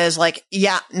Sphere Data is like,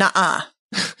 yeah, nuh-uh.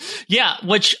 Yeah,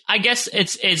 which I guess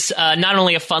it's not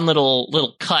only a fun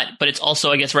little cut, but it's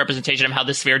also, I guess, representation of how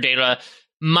the Sphere Data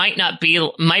might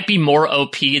be more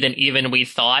OP than even we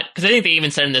thought. Because I think they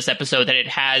even said in this episode that it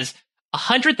has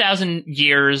 100,000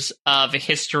 years of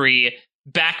history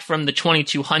back from the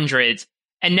 2200s.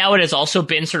 And now it has also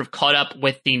been sort of caught up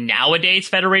with the nowadays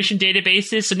Federation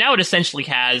databases. So now it essentially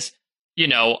has,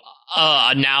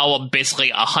 now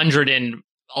basically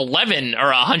 111 or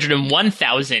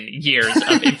 101,000 years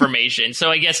of information. So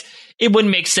I guess it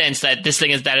wouldn't make sense that this thing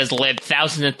that has lived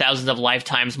thousands and thousands of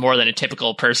lifetimes more than a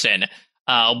typical person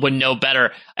would know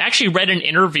better. I actually read an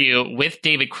interview with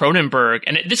David Cronenberg,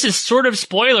 and this is sort of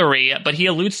spoilery, but he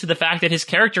alludes to the fact that his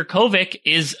character Kovic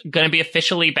is going to be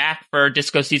officially back for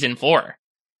Disco Season 4.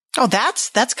 Oh, that's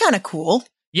kind of cool.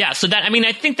 Yeah, so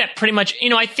I think that pretty much,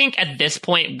 I think at this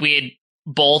point we had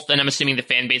both, and I'm assuming the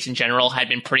fan base in general, had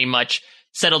been pretty much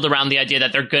settled around the idea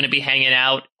that they're going to be hanging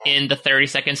out in the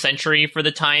 32nd century for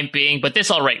the time being, but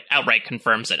this outright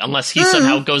confirms it, unless he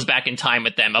somehow goes back in time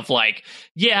with them of like,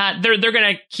 yeah, they're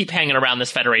going to keep hanging around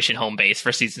this Federation home base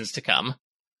for seasons to come.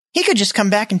 He could just come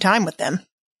back in time with them.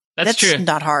 That's true.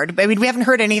 Not hard. I mean, we haven't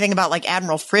heard anything about like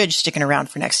Admiral Fridge sticking around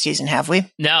for next season, have we?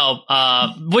 No.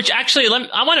 Which actually,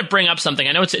 I want to bring up something.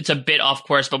 I know it's a bit off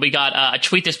course, but we got a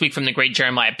tweet this week from the great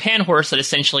Jeremiah Panhorse that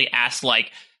essentially asked,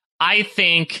 like, I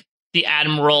think the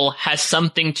Admiral has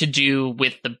something to do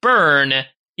with the burn.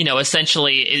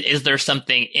 Essentially, is there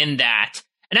something in that?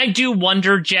 And I do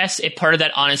wonder, Jess, if part of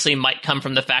that honestly might come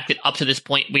from the fact that up to this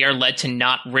point, we are led to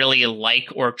not really like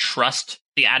or trust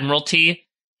the Admiralty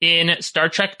in Star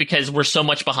Trek because we're so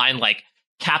much behind like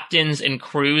captains and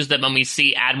crews that when we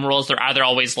see admirals, they're either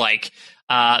always like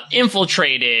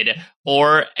infiltrated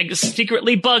or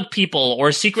secretly bug people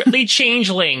or secretly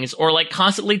changelings or like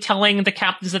constantly telling the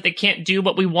captains that they can't do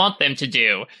what we want them to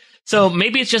do. So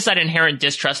maybe it's just that inherent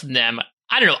distrust in them.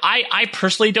 I don't know. I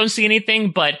personally don't see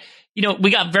anything, but we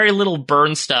got very little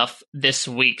burn stuff this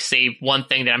week, save one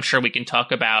thing that I'm sure we can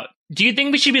talk about. Do you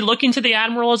think we should be looking to the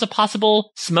Admiral as a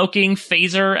possible smoking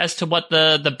phaser as to what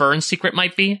the burn secret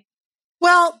might be?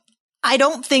 Well, I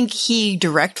don't think he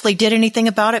directly did anything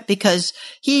about it because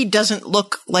he doesn't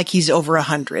look like he's over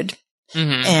 100.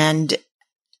 Mm-hmm. And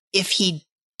if he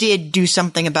did do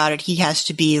something about it, he has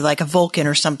to be like a Vulcan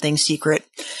or something secret.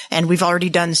 And we've already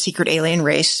done Secret Alien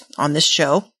Race on this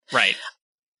show. Right.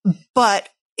 But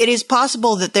it is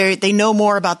possible that they know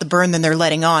more about the burn than they're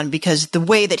letting on, because the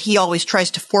way that he always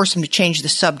tries to force them to change the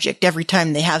subject every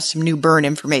time they have some new burn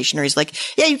information, or he's like,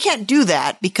 yeah, you can't do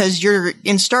that because you're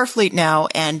in Starfleet now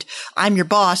and I'm your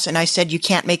boss and I said you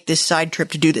can't make this side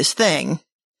trip to do this thing.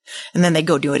 And then they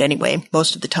go do it anyway,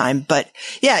 most of the time. But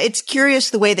yeah, it's curious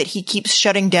the way that he keeps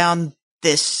shutting down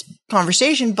this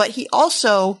conversation, but he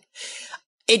also,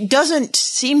 it doesn't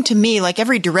seem to me like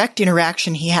every direct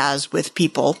interaction he has with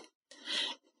people,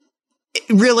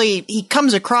 really, he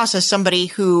comes across as somebody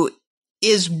who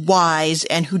is wise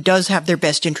and who does have their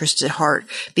best interests at heart.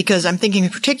 Because I'm thinking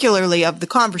particularly of the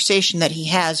conversation that he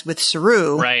has with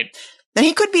Saru. Right. And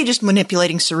he could be just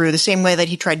manipulating Saru the same way that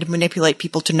he tried to manipulate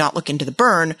people to not look into the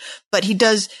burn. But he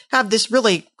does have this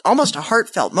really almost a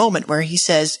heartfelt moment where he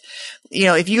says, you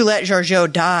know, if you let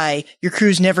Georgiou die, your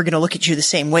crew's never going to look at you the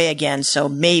same way again. So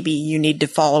maybe you need to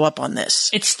follow up on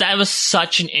this. That was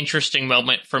such an interesting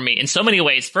moment for me in so many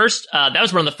ways. First, that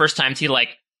was one of the first times he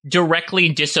directly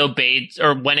disobeyed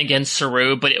or went against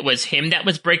Saru, but it was him that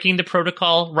was breaking the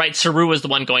protocol, right? Saru was the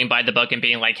one going by the book and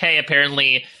being like, hey,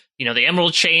 apparently, you know, the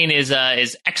Emerald Chain is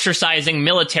exercising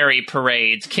military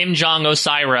parades. Kim Jong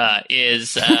Osira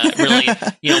is really,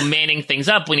 you know, manning things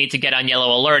up. We need to get on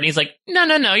yellow alert. And he's like,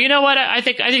 no. You know what? I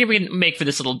think we can make for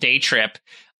this little day trip.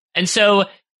 And so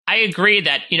I agree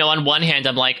that, you know, on one hand,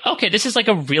 I'm like, okay, this is like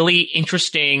a really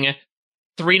interesting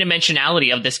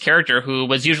three-dimensionality of this character who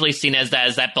was usually seen as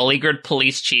that beleaguered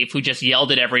police chief who just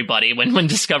yelled at everybody when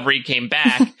Discovery came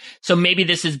back. So maybe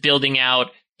this is building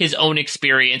out his own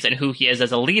experience and who he is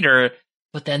as a leader.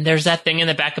 But then there's that thing in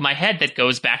the back of my head that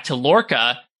goes back to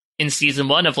Lorca in season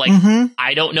 1 of like,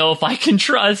 I don't know if I can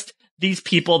trust these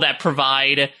people that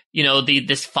provide, you know,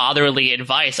 this fatherly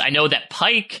advice. I know that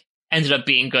Pike ended up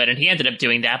being good and he ended up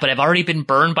doing that, but I've already been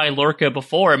burned by Lorca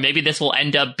before. Maybe this will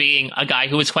end up being a guy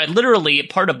who is quite literally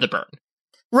part of the burn.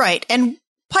 Right. And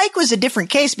Pike was a different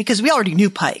case because we already knew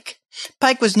Pike.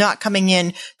 Pike was not coming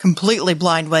in completely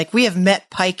blind. Like, we have met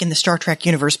Pike in the Star Trek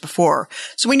universe before.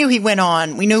 So we knew he went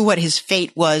on. We knew what his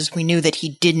fate was. We knew that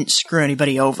he didn't screw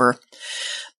anybody over.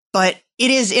 But it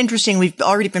is interesting. We've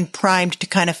already been primed to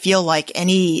kind of feel like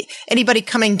anybody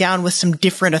coming down with some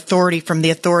different authority from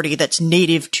the authority that's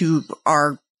native to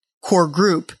our core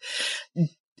group.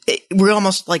 We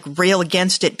almost like rail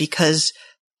against it because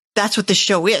that's what this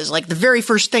show is. Like, the very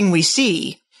first thing we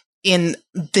see in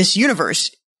this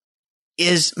universe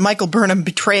is Michael Burnham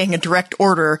betraying a direct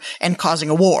order and causing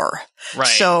a war. Right.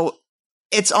 So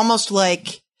it's almost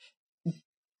like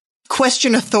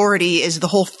question authority is the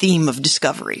whole theme of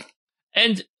Discovery.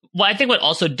 And I think what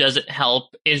also doesn't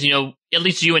help is, you know, at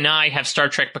least you and I have Star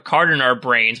Trek Picard in our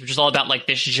brains, which is all about like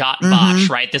this Zhat Vash,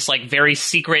 right? This like very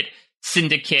secret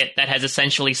syndicate that has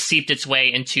essentially seeped its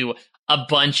way into a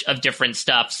bunch of different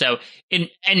stuff. So,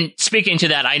 and speaking to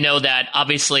that, I know that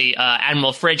obviously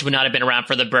Admiral Fridge would not have been around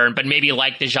for the burn, but maybe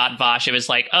like the Zhat Vash, it was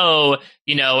like, oh,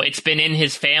 you know, it's been in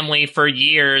his family for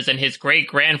years and his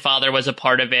great-grandfather was a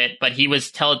part of it, but he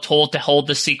was told to hold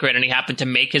the secret and he happened to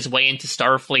make his way into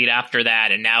Starfleet after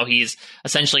that, and now he's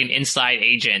essentially an inside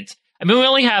agent. I mean, we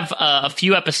only have a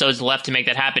few episodes left to make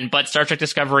that happen, but Star Trek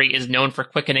Discovery is known for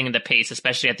quickening the pace,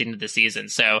 especially at the end of the season.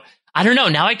 So, I don't know.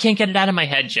 Now I can't get it out of my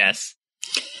head, Jess.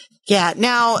 Yeah,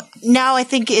 now I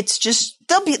think it's just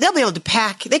they'll be able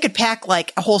to they could pack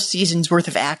like a whole season's worth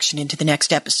of action into the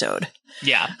next episode.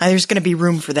 Yeah. There's going to be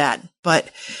room for that. But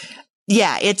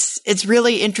yeah, it's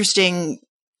really interesting,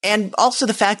 and also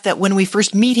the fact that when we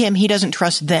first meet him, he doesn't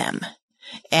trust them.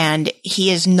 And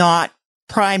he is not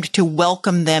primed to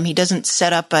welcome them. He doesn't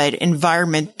set up an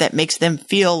environment that makes them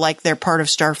feel like they're part of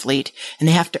Starfleet and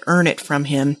they have to earn it from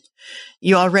him.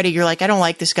 You're like, I don't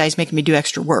like this guy. He's making me do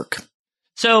extra work.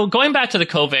 So going back to the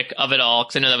Kovic of it all,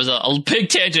 because I know that was a big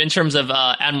tangent in terms of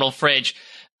Admiral Fridge.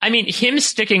 I mean, him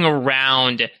sticking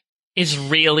around is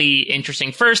really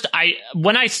interesting. First,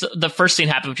 the first scene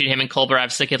happened between him and Culber, I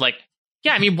was thinking like,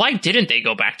 yeah, I mean, why didn't they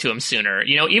go back to him sooner?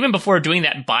 You know, even before doing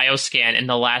that bioscan in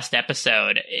the last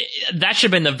episode, that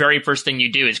should have been the very first thing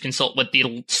you do is consult with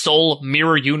the sole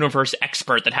mirror universe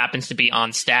expert that happens to be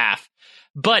on staff.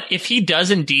 But if he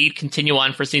does indeed continue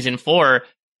on for season 4,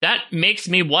 that makes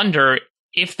me wonder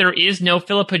if there is no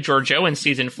Philippa Georgiou in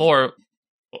season 4,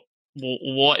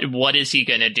 what is he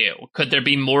going to do? Could there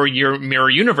be more mirror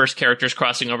universe characters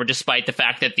crossing over, despite the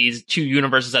fact that these two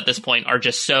universes at this point are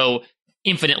just so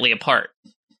infinitely apart?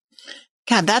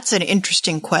 God, that's an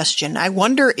interesting question. I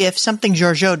wonder if something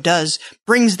Georgiou does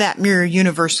brings that mirror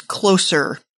universe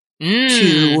closer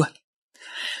to,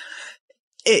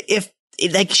 if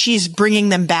like she's bringing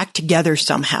them back together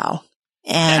somehow.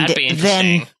 And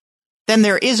then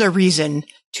there is a reason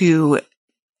to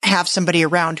have somebody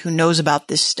around who knows about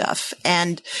this stuff.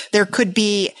 And there could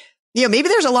be, you know, maybe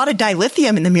there's a lot of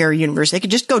dilithium in the mirror universe. They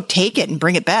could just go take it and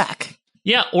bring it back.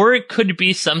 Yeah, or it could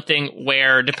be something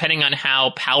where, depending on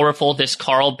how powerful this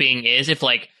Carl being is, if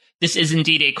like this is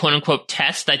indeed a quote-unquote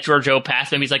test that Georgiou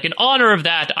passed, and he's like, in honor of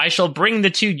that, I shall bring the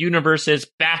two universes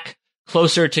back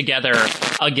closer together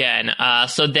again.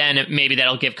 So then maybe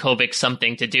that'll give Kobik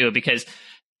something to do, because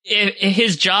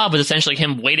his job was essentially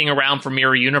him waiting around for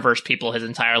Mirror Universe people his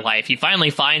entire life. He finally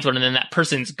finds one, and then that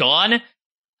person's gone.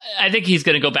 I think he's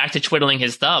going to go back to twiddling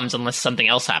his thumbs unless something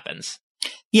else happens.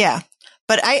 Yeah.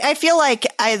 But I feel like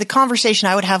the conversation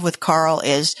I would have with Carl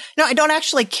is, no, I don't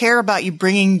actually care about you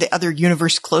bringing the other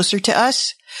universe closer to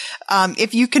us.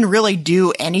 If you can really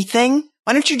do anything,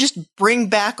 why don't you just bring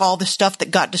back all the stuff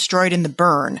that got destroyed in the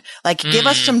burn? Like, give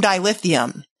us some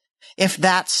dilithium, if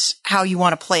that's how you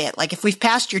want to play it. Like, if we've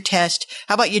passed your test,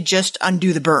 how about you just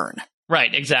undo the burn?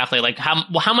 Right, exactly. Like,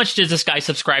 how much does this guy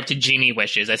subscribe to genie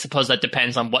wishes? I suppose that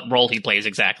depends on what role he plays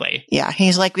exactly. Yeah,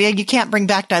 he's like, yeah, you can't bring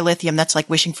back dilithium. That's like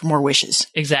wishing for more wishes.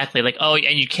 Exactly. Like, oh,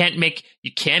 and you can't make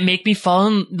me fall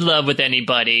in love with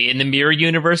anybody in the Mirror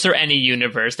Universe or any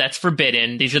universe. That's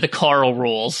forbidden. These are the Carl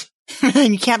rules.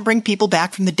 And you can't bring people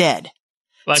back from the dead.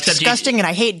 Well, it's disgusting, and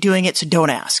I hate doing it, so don't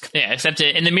ask. Yeah, except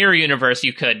in the Mirror Universe,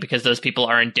 you could, because those people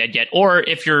aren't dead yet. Or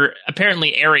if you're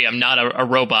apparently Arium, not a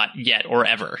robot yet or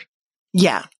ever.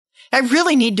 Yeah. I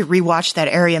really need to rewatch that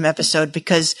Arium episode,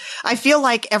 because I feel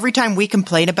like every time we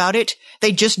complain about it,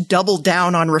 they just double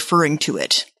down on referring to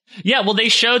it. Yeah, well, they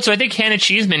showed, so I think Hannah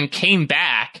Cheeseman came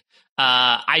back.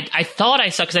 I thought I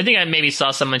saw, because I think I maybe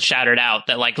saw someone shout it out,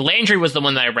 that, like, Landry was the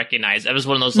one that I recognized. It was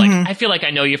one of those, like, I feel like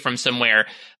I know you from somewhere.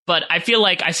 But I feel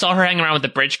like I saw her hanging around with the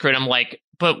bridge crew, and I'm like,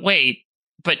 but wait,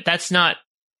 but that's not...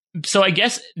 So I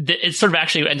guess it sort of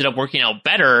actually ended up working out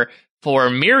better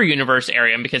for Mirror Universe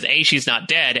Arium, because A, she's not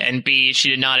dead, and B, she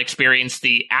did not experience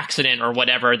the accident or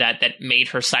whatever that made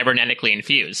her cybernetically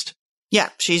infused. Yeah,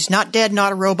 she's not dead,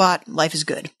 not a robot. Life is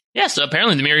good. Yeah, so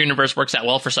apparently the Mirror Universe works out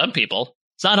well for some people.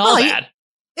 It's not all bad.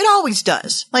 It always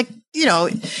does. Like, you know,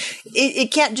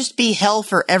 it can't just be hell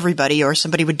for everybody, or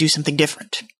somebody would do something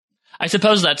different. I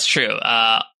suppose that's true.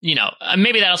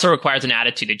 Maybe that also requires an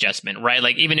attitude adjustment, right?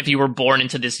 Like, even if you were born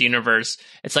into this universe,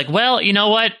 it's like, well, you know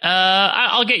what?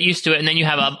 I'll get used to it. And then you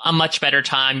have a much better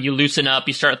time. You loosen up,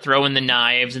 you start throwing the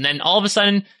knives, and then all of a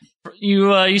sudden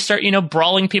you start,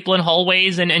 brawling people in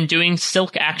hallways and doing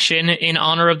silk action in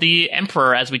honor of the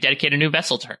Emperor as we dedicate a new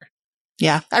vessel to her.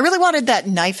 Yeah. I really wanted that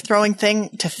knife throwing thing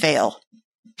to fail.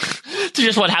 To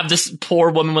just have this poor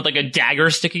woman with like a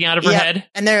dagger sticking out of her head,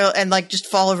 and just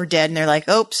fall over dead, and they're like,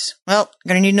 "Oops, well, I'm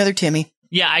gonna need another Timmy."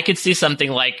 Yeah, I could see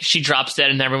something like she drops dead,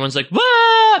 and everyone's like,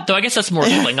 "What?" Though I guess that's more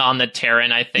Klingon than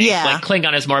Terran. I think, like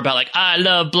Klingon is more about like, "I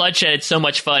love bloodshed; it's so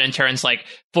much fun," and Terran's like,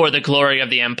 "For the glory of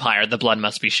the Empire, the blood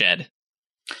must be shed."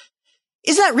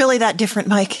 Is that really that different,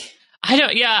 Mike? I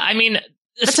don't. Yeah, I mean.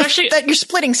 Especially that you're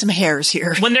splitting some hairs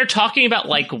here. When they're talking about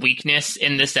like weakness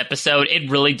in this episode, it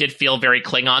really did feel very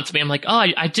Klingon to me. I'm like, oh,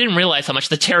 I didn't realize how much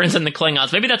the Terrans and the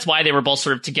Klingons. Maybe that's why they were both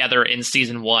sort of together in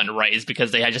season 1, right? Is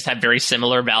because they just had very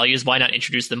similar values. Why not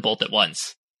introduce them both at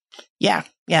once? Yeah,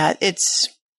 it's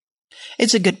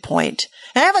a good point.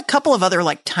 And I have a couple of other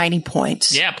like tiny points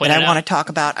that I want to talk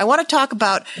about. I want to talk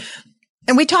about,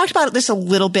 and we talked about this a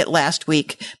little bit last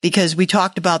week because we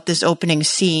talked about this opening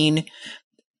scene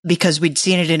because we'd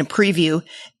seen it in a preview.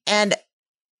 And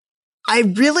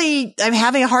I'm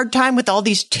having a hard time with all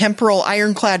these temporal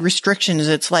ironclad restrictions.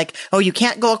 It's like, oh, you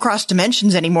can't go across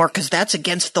dimensions anymore because that's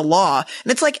against the law.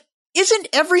 And it's like, isn't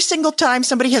every single time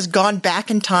somebody has gone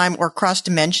back in time or across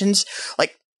dimensions,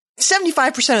 like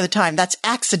 75% of the time, that's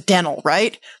accidental,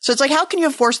 right? So it's like, how can you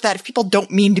enforce that if people don't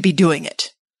mean to be doing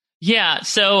it? Yeah.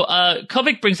 So,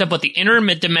 Kobik brings up what the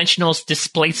interdimensional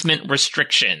displacement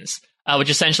restrictions.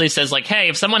 Which essentially says, like, hey,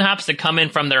 if someone happens to come in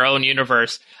from their own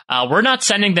universe, we're not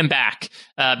sending them back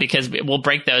because we'll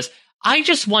break those. I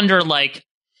just wonder, like,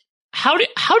 how do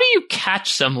you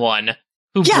catch someone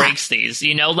who breaks these?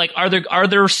 Like, are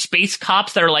there space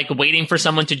cops that are like waiting for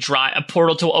someone to drive a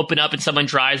portal to open up and someone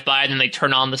drives by and then they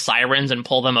turn on the sirens and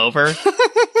pull them over?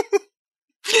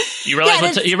 You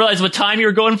realize what time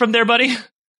you're going from there, buddy?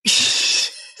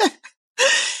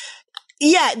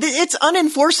 Yeah, it's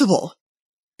unenforceable.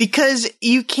 Because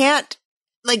you can't,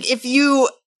 like, if you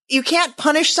can't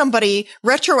punish somebody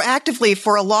retroactively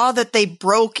for a law that they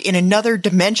broke in another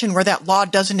dimension where that law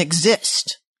doesn't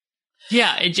exist.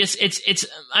 Yeah,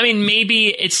 I mean, maybe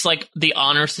it's like the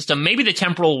honor system. Maybe the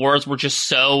temporal wars were just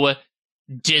so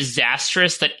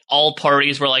disastrous that all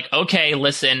parties were like, okay,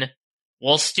 listen,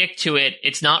 we'll stick to it.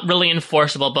 It's not really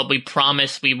enforceable, but we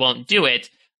promise we won't do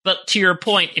it. But to your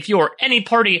point, if you're any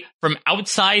party from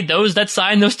outside those that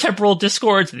sign those temporal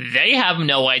discords, they have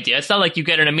no idea. It's not like you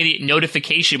get an immediate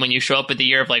notification when you show up at the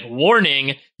year of like,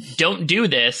 warning, don't do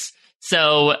this.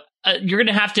 So you're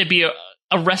going to have to be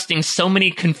arresting so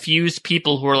many confused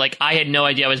people who are like, I had no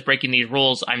idea I was breaking these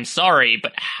rules. I'm sorry,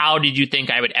 but how did you think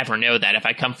I would ever know that if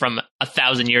I come from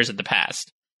 1,000 years in the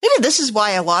past? Maybe this is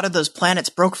why a lot of those planets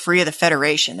broke free of the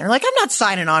Federation. They're like, I'm not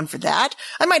signing on for that.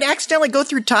 I might accidentally go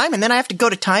through time and then I have to go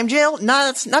to time jail.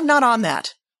 No, I'm not on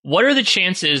that. What are the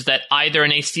chances that either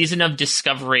in a season of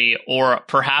Discovery or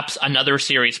perhaps another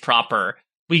series proper,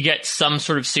 we get some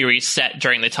sort of series set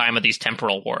during the time of these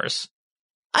temporal wars?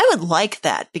 I would like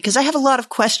that because I have a lot of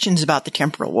questions about the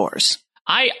temporal wars.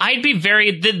 I'd be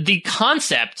the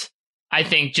concept, I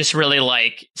think, just really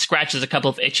like scratches a couple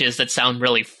of itches that sound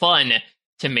really fun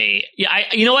to me. Yeah,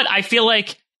 you know what? I feel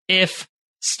like if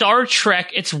Star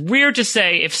Trek, it's weird to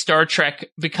say if Star Trek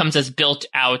becomes as built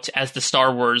out as the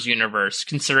Star Wars universe,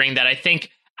 considering that I think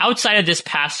outside of this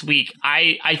past week,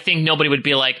 I think nobody would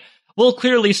be like, well,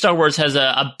 clearly Star Wars has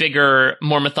a bigger,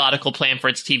 more methodical plan for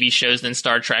its TV shows than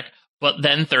Star Trek. But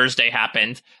then Thursday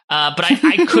happened. But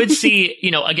I could see,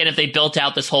 again, if they built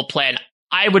out this whole plan,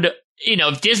 I would,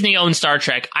 if Disney owned Star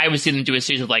Trek, I would see them do a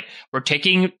series of like,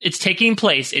 it's taking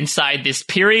place inside this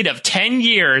period of 10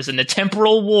 years in the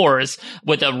temporal wars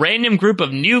with a random group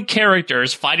of new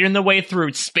characters fighting their way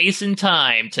through space and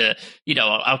time to,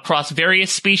 across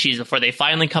various species before they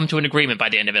finally come to an agreement by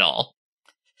the end of it all.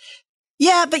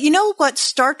 Yeah, but you know what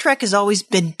Star Trek has always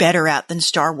been better at than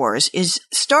Star Wars is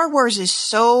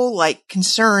so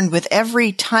concerned with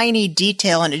every tiny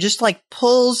detail, and it just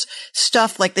pulls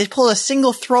stuff, they pull a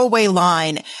single throwaway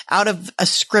line out of a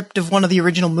script of one of the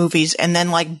original movies and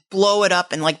then blow it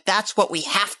up and that's what we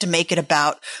have to make it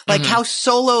about. How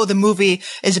Solo, the movie,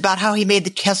 is about how he made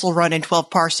the Kessel Run in 12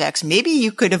 parsecs. Maybe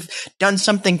you could have done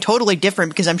something totally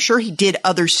different because I'm sure he did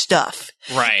other stuff.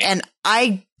 Right. And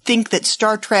I think that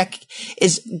Star Trek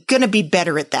is going to be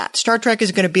better at that. Star Trek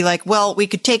is going to be well, we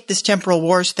could take this temporal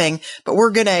wars thing, but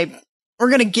we're going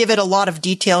to give it a lot of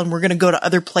detail and we're going to go to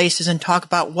other places and talk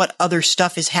about what other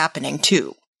stuff is happening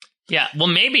too. Yeah. Well,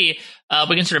 maybe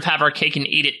we can sort of have our cake and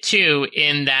eat it too,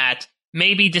 in that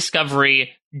maybe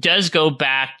Discovery does go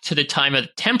back to the time of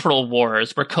the temporal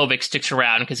wars where Kovic sticks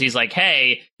around because he's like,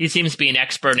 hey, he seems to be an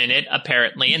expert in it,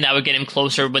 apparently, and that would get him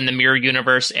closer when the Mirror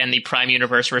Universe and the Prime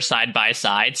Universe were side by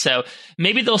side. So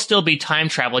maybe there'll still be time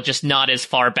travel, just not as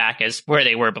far back as where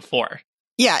they were before.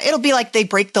 Yeah, it'll be like they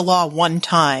break the law one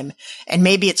time, and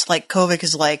maybe it's like Kovic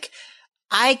is like,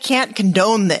 I can't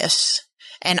condone this,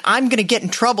 and I'm going to get in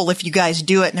trouble if you guys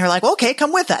do it. And they're like, well, okay,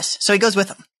 come with us. So he goes with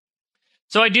them.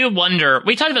 So I do wonder,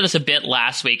 we talked about this a bit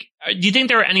last week. Do you think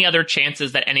there are any other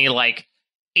chances that any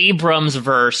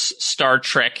Abrams-verse Star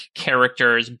Trek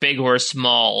characters, big or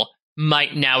small,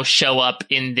 might now show up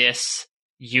in this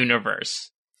universe?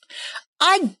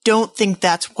 I don't think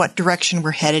that's what direction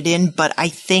we're headed in, but I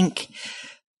think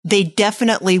they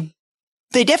definitely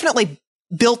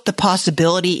built the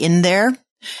possibility in there.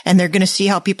 And they're going to see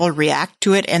how people react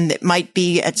to it. And it might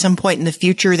be at some point in the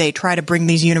future, they try to bring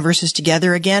these universes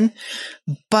together again.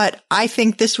 But I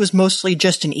think this was mostly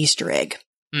just an Easter egg.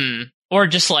 Or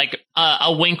just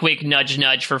a wink, wink, nudge,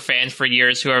 nudge for fans for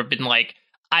years who have been like,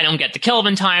 I don't get the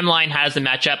Kelvin timeline. How does it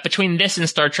match up? Between this and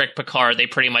Star Trek Picard, they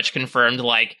pretty much confirmed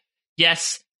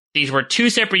yes, these were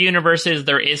two separate universes.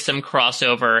 There is some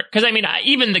crossover. Because,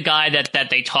 even the guy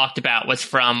that they talked about was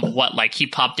from he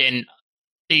popped in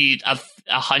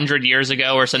 100 years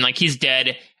ago or something. He's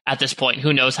dead at this point.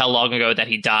 Who knows how long ago that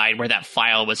he died, where that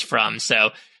file was from. So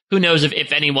who knows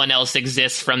if anyone else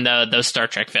exists from those Star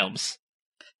Trek films.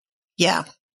 Yeah.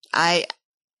 And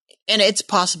it's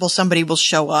possible somebody will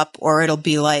show up, or it'll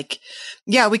be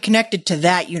yeah, we connected to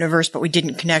that universe, but we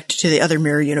didn't connect to the other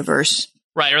mirror universe.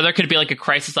 Right, or there could be a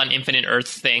Crisis on Infinite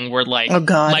Earths thing where oh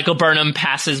God, Michael Burnham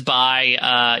passes by,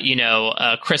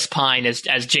 Chris Pine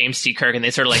as James T. Kirk, and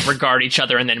they sort of regard each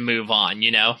other and then move on,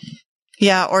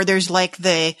 Yeah, or there's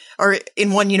or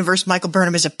in one universe, Michael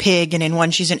Burnham is a pig, and in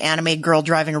one, she's an anime girl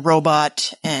driving a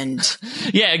robot, and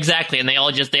yeah, exactly. And they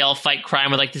all fight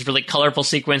crime with this really colorful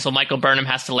sequence while Michael Burnham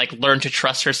has to learn to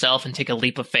trust herself and take a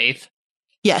leap of faith.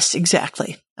 Yes,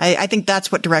 exactly. I think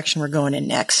that's what direction we're going in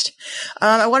next.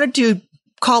 I wanted to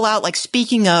call out,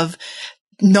 speaking of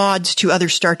nods to other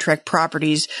Star Trek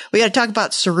properties, we got to talk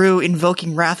about Saru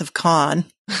invoking Wrath of Khan.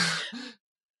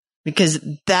 Because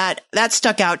that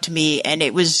stuck out to me, and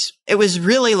it was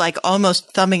really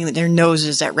almost thumbing their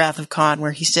noses at Wrath of Khan,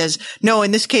 where he says, no,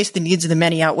 in this case, the needs of the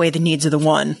many outweigh the needs of the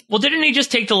one. Well, didn't he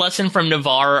just take the lesson from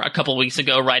Navarre a couple weeks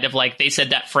ago, right? Of they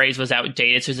said that phrase was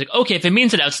outdated. So he's okay, if it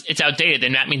means it's outdated,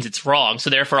 then that means it's wrong.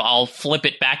 So therefore, I'll flip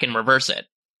it back and reverse it.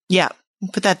 Yeah.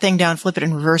 Put that thing down, flip it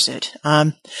and reverse it.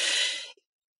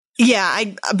 Yeah,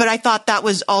 but I thought that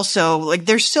was also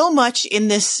there's so much in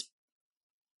this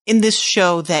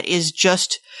show that is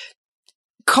just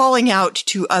calling out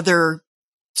to other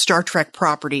Star Trek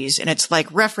properties, and it's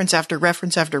like reference after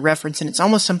reference after reference, and it's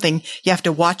almost something you have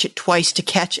to watch it twice to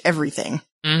catch everything.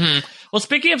 Mm-hmm. Well,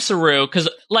 speaking of Saru, because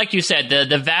like you said,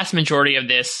 the vast majority of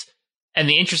this and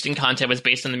the interesting content was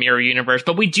based on the Mirror Universe,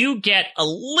 but we do get a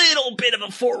little bit of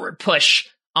a forward push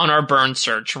on our burn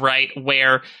search, right?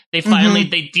 Where they finally,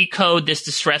 they decode this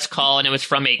distress call, and it was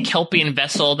from a Kelpian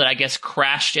vessel that I guess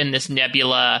crashed in this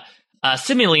nebula,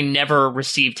 seemingly never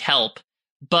received help.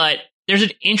 But there's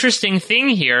an interesting thing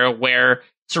here where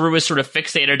Saru is sort of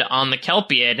fixated on the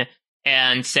Kelpian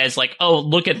and says like, oh,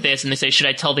 look at this. And they say, should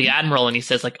I tell the Admiral? And he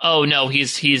says like, oh no,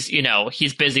 he's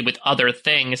busy with other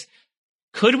things.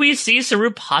 Could we see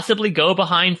Saru possibly go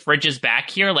behind Fridge's back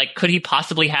here? Like, could he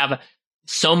possibly have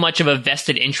so much of a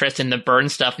vested interest in the burn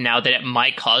stuff now that it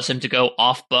might cause him to go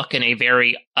off book in a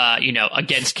very,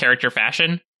 against character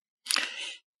fashion?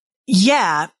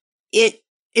 Yeah, it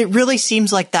really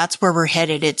seems like that's where we're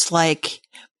headed. It's like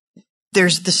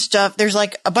there's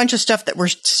like a bunch of stuff that we're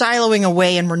siloing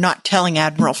away and we're not telling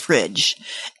Admiral Fridge.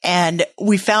 And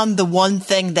we found the one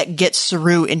thing that gets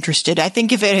Saru interested. I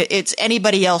think if it's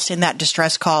anybody else in that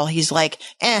distress call, he's like,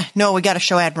 no, we got to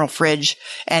show Admiral Fridge,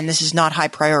 and this is not high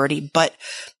priority. But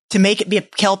to make it be a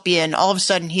Kelpian, all of a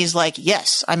sudden he's like,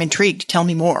 yes, I'm intrigued. Tell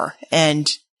me more.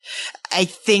 And I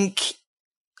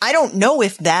don't know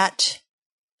if that,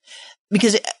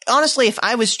 because honestly, if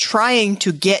I was trying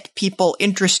to get people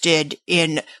interested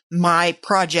in my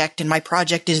project, and my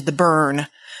project is the burn,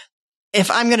 if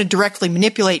I'm going to directly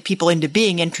manipulate people into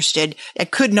being interested, I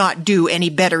could not do any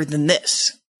better than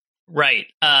this. Right.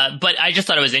 But I just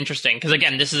thought it was interesting because,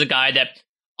 again, this is a guy that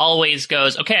always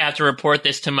goes, okay, I have to report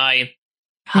this to my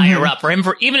higher up.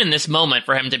 Even in this moment,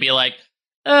 for him to be like,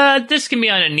 this can be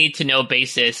on a need to know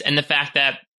basis. And the fact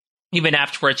that even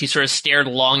afterwards, he sort of stared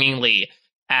longingly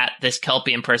at this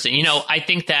Kelpian person. I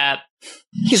think that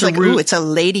he's like, ooh, it's a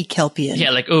lady Kelpian. Yeah,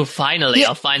 like, ooh, finally,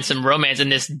 I'll find some romance in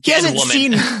this dead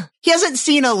woman. He hasn't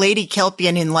seen a lady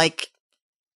Kelpian in like,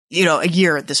 a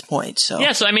year at this point. So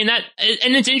yeah, so I mean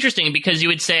and it's interesting because you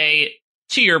would say,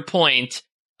 to your point,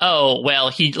 oh, well,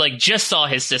 he like just saw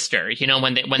his sister,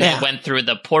 when they went through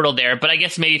the portal there. But I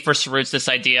guess maybe for Saru, it's this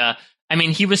idea. I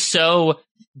mean, he was so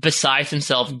besides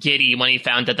himself giddy when he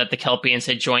found out that the Kelpians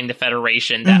had joined the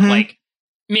Federation that like,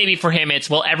 maybe for him, it's,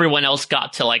 well, everyone else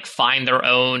got to like find their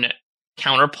own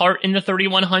counterpart in the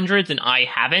 3100s and I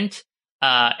haven't.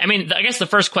 I mean, I guess the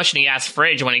first question he asked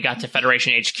Fridge when he got to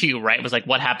Federation HQ, right, was like,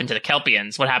 what happened to the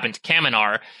Kelpians? What happened to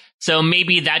Kaminar? So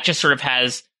maybe that just sort of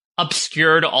has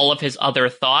obscured all of his other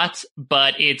thoughts,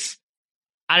 but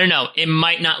I don't know, it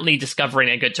might not lead Discovery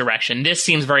in a good direction. This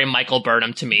seems very Michael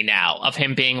Burnham to me now, of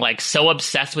him being like so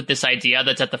obsessed with this idea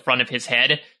that's at the front of his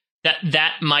head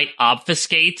that might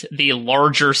obfuscate the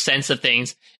larger sense of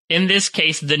things. In this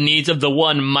case, the needs of the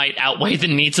one might outweigh the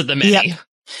needs of the many.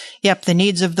 Yep, the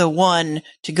needs of the one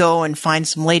to go and find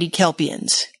some lady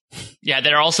Kelpians. Yeah,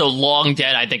 they're also long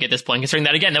dead, I think, at this point, considering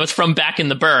that, again, that was from back in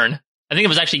the burn. I think it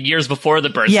was actually years before the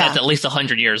burn, so that's at least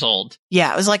 100 years old.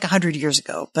 Yeah, it was like 100 years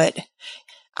ago, but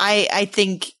I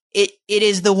think it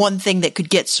is the one thing that could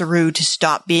get Saru to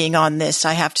stop being on this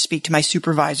I have to speak to my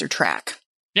supervisor track.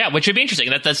 Yeah, which would be interesting.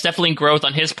 That's definitely growth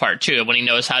on his part too, when he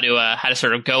knows how to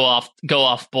sort of go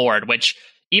off board, which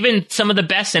even some of the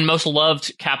best and most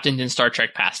loved captains in Star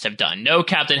Trek past have done. No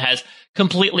captain has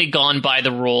completely gone by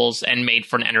the rules and made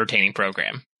for an entertaining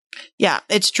program. Yeah,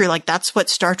 it's true. Like, that's what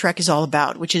Star Trek is all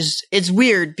about, which is, it's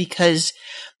weird because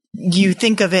you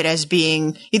think of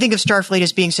Starfleet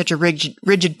as being such a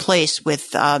rigid place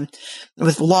with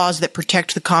laws that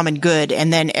protect the common good,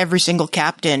 and then every single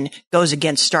captain goes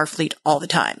against Starfleet all the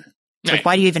time. It's like,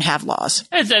 why do you even have laws?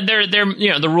 They're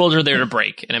the rules are there to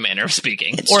break, in a manner of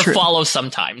speaking, or true. Follow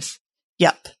sometimes.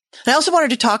 Yep. I also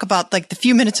wanted to talk about like the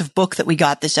few minutes of book that we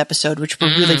got this episode, which were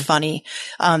really funny,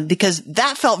 because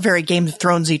that felt very Game of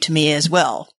Thronesy to me as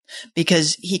well,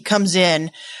 because he comes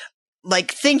in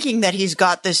like thinking that he's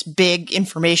got this big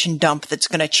information dump that's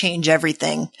going to change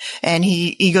everything. And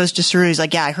he goes to Saru. He's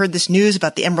like, yeah, I heard this news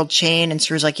about the Emerald Chain. And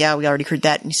Saru's like, yeah, we already heard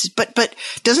that. And he says, but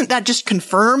doesn't that just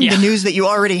confirm the news that you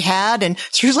already had? And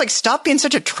Saru's like, stop being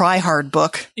such a try-hard,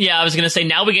 Book. Yeah, I was going to say,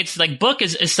 now we get to like, Book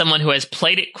is someone who has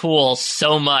played it cool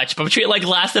so much, but between like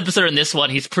last episode and this one,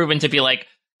 he's proven to be like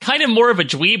kind of more of a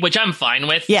dweeb, which I'm fine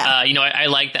with. Yeah. I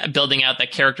like that, building out that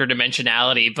character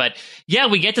dimensionality. But yeah,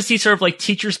 we get to see sort of like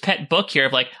teacher's pet Book here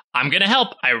of like, I'm going to help.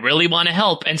 I really want to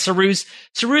help. And Saru's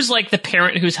like the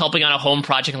parent who's helping on a home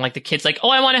project, and like the kid's like, oh,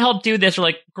 I want to help do this. Or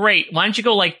like, great. Why don't you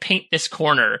go like paint this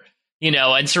corner?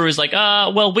 And Saru's like,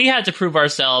 well, we had to prove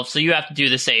ourselves, so you have to do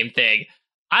the same thing.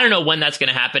 I don't know when that's going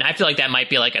to happen. I feel like that might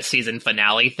be like a season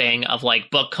finale thing of like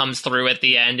Book comes through at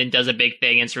the end and does a big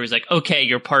thing, and Saru's like, okay,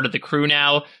 you're part of the crew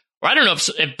now. Or I don't know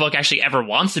if Book actually ever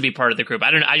wants to be part of the group.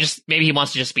 I don't know. Maybe he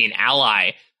wants to just be an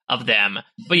ally of them.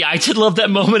 But yeah, I did love that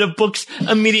moment of Book's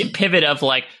immediate pivot of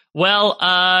like, well,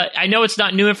 I know it's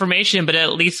not new information, but it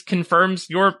at least confirms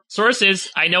your sources.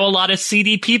 I know a lot of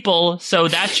seedy people, so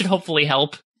that should hopefully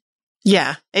help.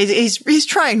 Yeah, he's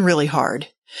trying really hard.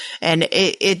 And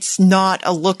it's not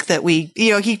a look that when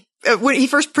he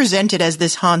first presented as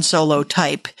this Han Solo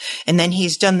type, and then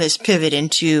he's done this pivot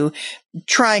into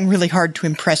trying really hard to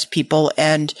impress people.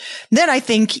 And then I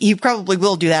think he probably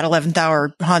will do that 11th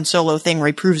hour Han Solo thing where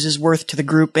he proves his worth to the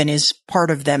group and is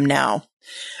part of them now.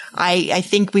 I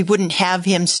think we wouldn't have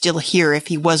him still here if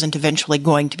he wasn't eventually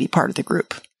going to be part of the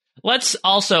group. Let's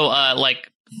also,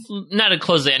 not to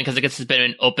close the end because I guess it's been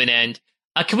an open end.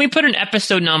 Can we put an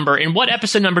episode number? And what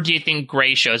episode number do you think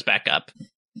Gray shows back up?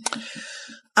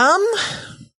 I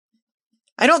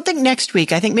don't think next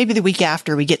week. I think maybe the week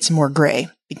after we get some more Gray,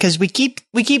 because we keep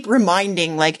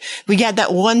reminding, like, we had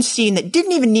that one scene that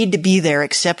didn't even need to be there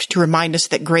except to remind us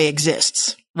that Gray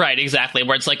exists. Right, exactly.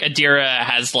 Where it's like Adira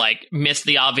has like missed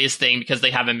the obvious thing because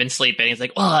they haven't been sleeping. It's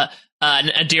like,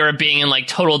 Adira being in like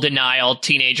total denial,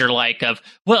 teenager like of,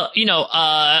 well,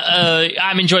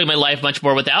 I'm enjoying my life much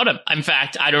more without him. In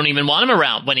fact, I don't even want him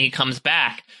around when he comes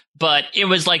back. But it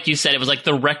was like you said, it was like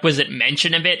the requisite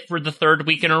mention of it for the third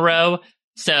week in a row.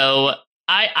 So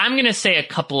I'm going to say a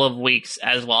couple of weeks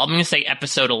as well. I'm going to say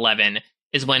episode 11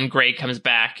 is when Gray comes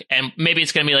back. And maybe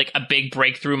it's going to be like a big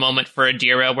breakthrough moment for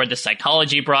Adira where the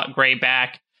psychology brought Gray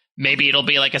back. Maybe it'll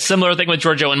be like a similar thing with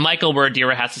Georgiou and Michael where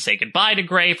Adira has to say goodbye to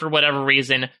Gray for whatever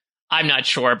reason. I'm not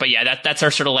sure. But yeah, that's our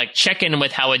sort of like check-in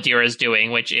with how Adira is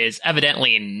doing, which is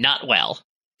evidently not well.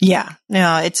 Yeah,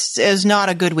 no, it's not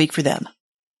a good week for them.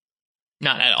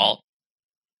 Not at all.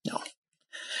 No.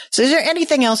 So is there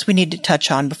anything else we need to touch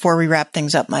on before we wrap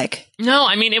things up, Mike? No,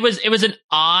 I mean, it was an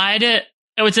odd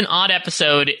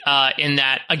episode in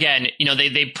that, again,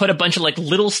 they put a bunch of like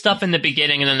little stuff in the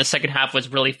beginning, and then the second half was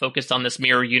really focused on this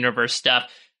mirror universe stuff.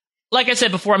 Like I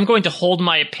said before, I'm going to hold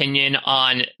my opinion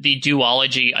on the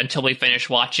duology until we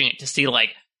finish watching it to see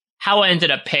like how it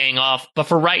ended up paying off. But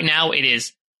for right now, it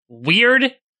is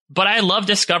weird. But I love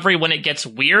Discovery when it gets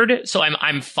weird, so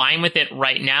I'm fine with it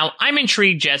right now. I'm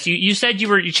intrigued, Jess. You said you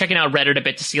were checking out Reddit a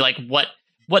bit to see like what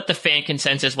the fan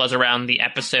consensus was around the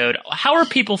episode. How are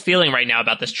people feeling right now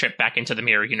about this trip back into the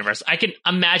mirror universe? I can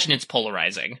imagine it's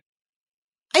polarizing.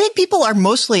 I think people are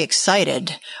mostly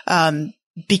excited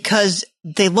because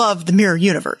they love the mirror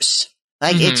universe.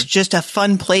 Like, it's just a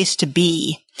fun place to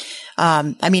be.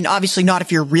 I mean, obviously not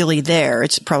if you're really there.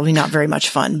 It's probably not very much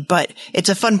fun, but it's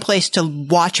a fun place to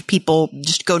watch people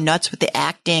just go nuts with the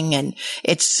acting, and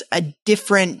it's a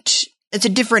different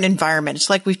environment. It's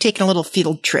like we've taken a little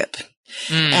field trip.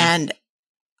 And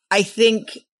I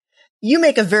think you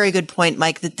make a very good point,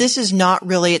 Mike, that this is not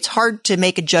really, it's hard to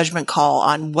make a judgment call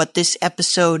on what this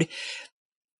episode,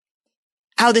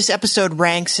 how this episode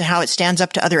ranks and how it stands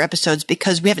up to other episodes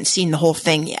because we haven't seen the whole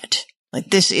thing yet. Like,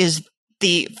 this is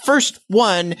the first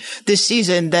one this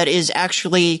season that is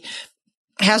actually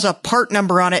has a part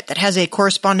number on it that has a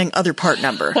corresponding other part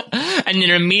number. And an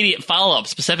immediate follow-up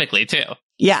specifically, too.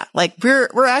 Yeah, like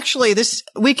we're actually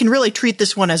we can really treat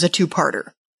this one as a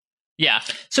two-parter. Yeah.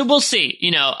 So we'll see.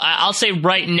 I'll say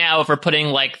right now, if we're putting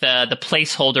like the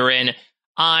placeholder in,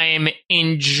 I'm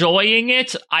enjoying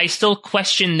it. I still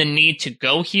question the need to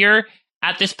go here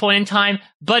at this point in time.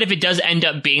 But if it does end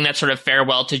up being that sort of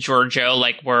farewell to Georgiou,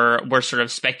 like we're sort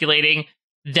of speculating,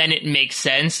 then it makes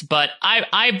sense. But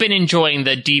I've been enjoying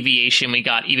the deviation we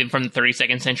got even from the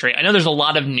 32nd century. I know there's a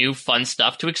lot of new fun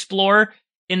stuff to explore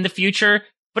in the future,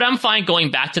 but I'm fine going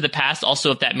back to the past.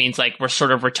 Also, if that means like we're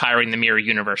sort of retiring the mirror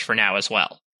universe for now as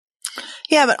well.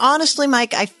 Yeah, but honestly,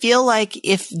 Mike, I feel like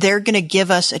if they're going to give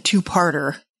us a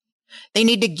two-parter, they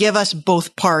need to give us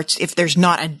both parts if there's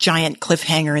not a giant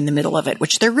cliffhanger in the middle of it,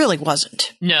 which there really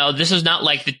wasn't. No, this is not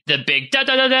like the big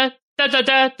da-da-da-da,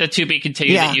 the to be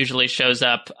continued that usually shows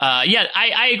up.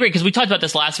 I agree, because we talked about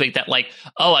this last week that like,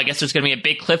 I guess there's going to be a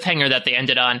big cliffhanger that they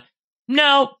ended on.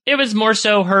 No, it was more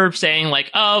so her saying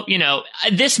like,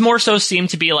 this more so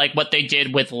seemed to be like what they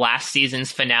did with last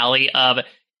season's finale of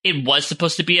it was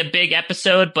supposed to be a big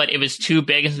episode, but it was too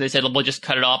big, and so they said, we'll just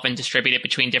cut it off and distribute it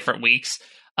between different weeks.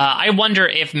 I wonder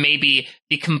if maybe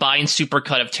the combined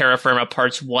supercut of Terra Firma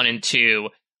parts 1 and 2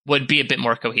 would be a bit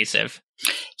more cohesive.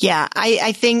 Yeah,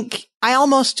 I think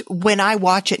when I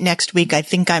watch it next week, I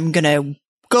think I'm going to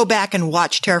go back and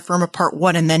watch Terra Firma Part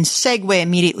 1 and then segue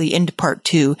immediately into Part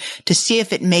 2 to see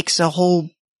if it makes a whole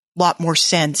lot more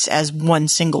sense as one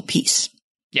single piece.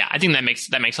 Yeah, I think that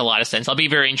makes a lot of sense. I'll be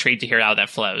very intrigued to hear how that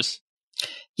flows.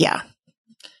 Yeah.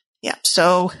 Yeah.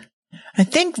 So I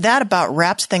think that about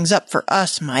wraps things up for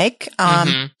us, Mike.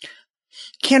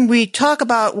 Can we talk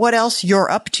about what else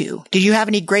you're up to? Did you have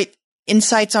any great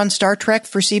insights on Star Trek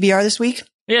for CBR this week?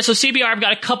 Yeah, so CBR, I've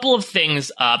got a couple of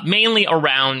things, mainly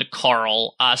around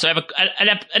Carl. So I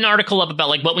have an article up about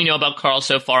like what we know about Carl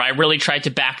so far. I really tried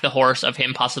to back the horse of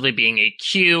him possibly being a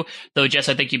Q, though, Jess,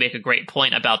 I think you make a great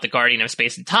point about the Guardian of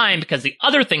Space and Time, because the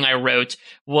other thing I wrote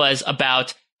was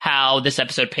about how this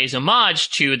episode pays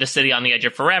homage to The City on the Edge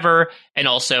of Forever and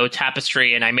also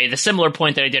Tapestry. And I made the similar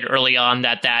point that I did early on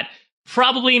that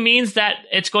probably means that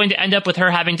it's going to end up with her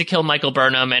having to kill Michael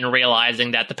Burnham and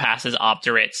realizing that the past is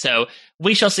obdurate. So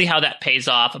we shall see how that pays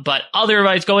off. But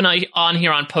otherwise, going on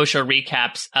here on post-show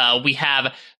recaps, we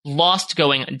have Lost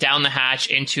going down the hatch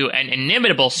into an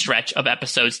inimitable stretch of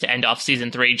episodes to end off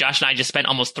season 3. Josh and I just spent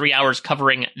almost 3 hours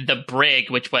covering The Brig,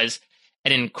 which was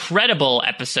an incredible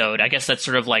episode. I guess that's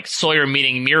sort of like Sawyer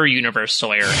meeting Mirror Universe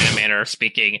Sawyer in a manner of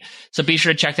speaking. So be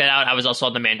sure to check that out. I was also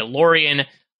on The Mandalorian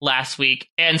last week.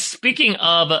 And speaking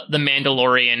of The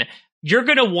Mandalorian, you're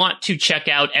going to want to check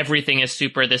out Everything is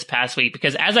Super this past week,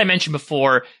 because as I mentioned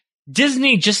before,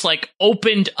 Disney just like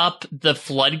opened up the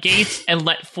floodgates and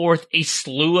let forth a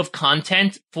slew of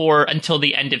content for until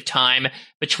the end of time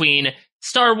between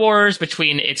Star Wars,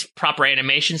 between its proper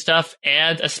animation stuff,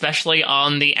 and especially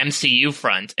on the MCU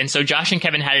front. And so Josh and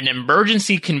Kevin had an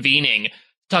emergency convening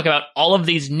talk about all of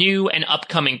these new and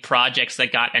upcoming projects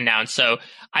that got announced. So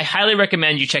I highly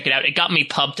recommend you check it out. It got me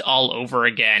pumped all over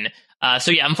again. So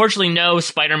yeah, unfortunately no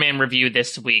Spider-Man review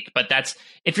this week, but that's,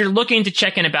 if you're looking to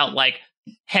check in about like,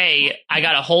 hey, I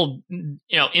got a whole,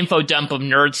 info dump of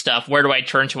nerd stuff, where do I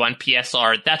turn to on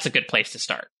PSR? That's a good place to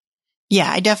start. Yeah,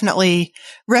 I definitely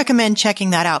recommend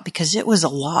checking that out because it was a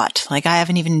lot. Like I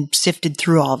haven't even sifted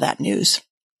through all that news.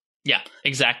 Yeah,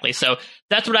 exactly. So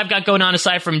that's what I've got going on.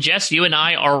 Aside from Jess, you and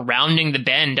I are rounding the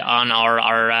bend on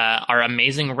our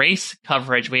Amazing Race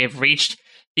coverage. We have reached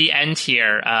the end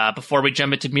here before we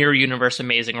jump into Mirror Universe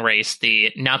Amazing Race,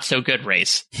 the not so good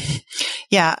race.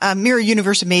 Yeah, Mirror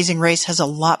Universe Amazing Race has a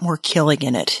lot more killing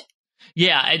in it.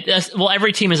 Yeah, well,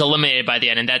 every team is eliminated by the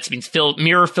end, and that means Phil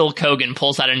Kogan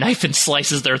pulls out a knife and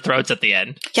slices their throats at the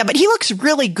end. Yeah, but he looks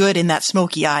really good in that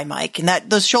smoky eye, Mike, and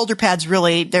those shoulder pads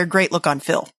they're a great look on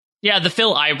Phil. Yeah, the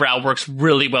Phil eyebrow works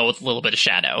really well with a little bit of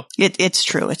shadow. It's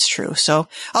true. It's true. So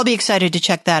I'll be excited to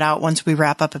check that out once we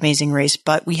wrap up Amazing Race.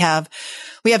 But we have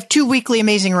 2 weekly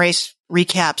Amazing Race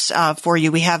recaps for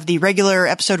you. We have the regular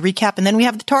episode recap, and then we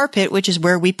have the Tar Pit, which is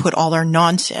where we put all our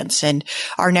nonsense. And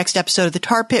our next episode of the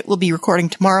Tar Pit will be recording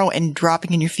tomorrow and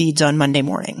dropping in your feeds on Monday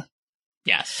morning.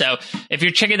 Yeah, so if you're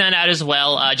checking that out as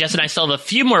well, Jess and I still have a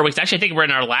few more weeks. Actually, I think we're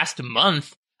in our last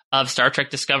month of Star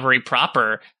Trek Discovery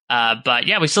proper. But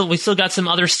yeah, we still got some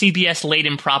other CBS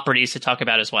laden properties to talk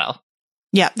about as well.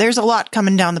 Yeah, there's a lot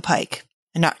coming down the pike,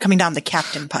 and not coming down the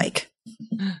Captain Pike.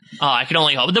 Oh, I can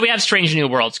only hope. But then we have Strange New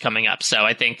Worlds coming up, so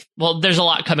I think, there's a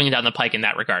lot coming down the pike in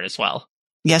that regard as well.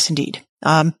 Yes, indeed.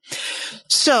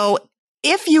 So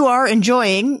if you are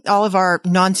enjoying all of our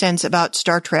nonsense about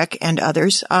Star Trek and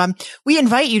others, we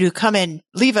invite you to come and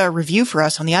leave a review for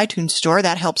us on the iTunes store.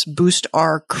 That helps boost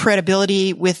our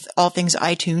credibility with all things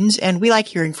iTunes, and we like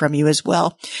hearing from you as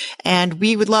well. And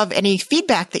we would love any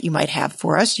feedback that you might have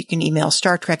for us. You can email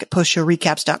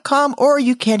StarTrek@postshowrecaps.com, or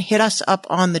you can hit us up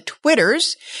on the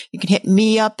Twitters. You can hit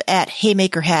me up at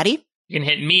Haymaker Hattie. You can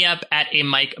hit me up at a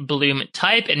Mike Bloom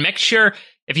type, and make sure,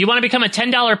 if you want to become a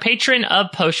 $10 patron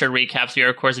of Post Show Recaps, we are,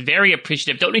 of course, very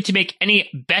appreciative. Don't need to make any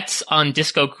bets on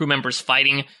Disco crew members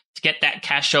fighting to get that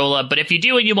cashola. But if you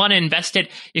do and you want to invest it,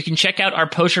 you can check out our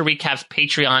Post Show Recaps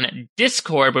Patreon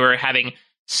Discord, where we're having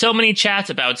so many chats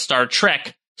about Star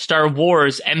Trek, Star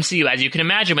Wars, MCU. As you can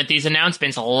imagine, with these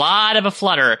announcements, a lot of a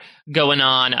flutter going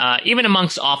on, even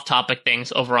amongst off-topic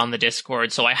things over on the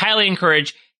Discord. So I highly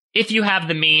encourage, if you have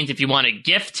the means, if you want to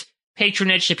gift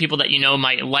patronage to people that you know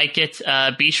might like it,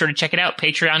 be sure to check it out,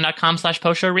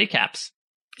 patreon.com/postshowrecaps.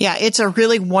 Yeah, it's a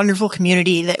really wonderful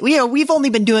community that we've only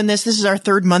been doing this. This is our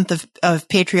 3rd month of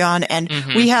Patreon, and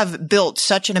we have built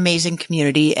such an amazing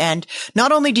community. And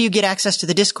not only do you get access to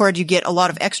the Discord, you get a lot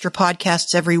of extra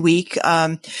podcasts every week,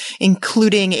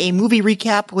 including a movie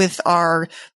recap with our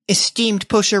esteemed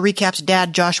Post Show Recaps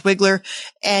dad, Josh Wigler.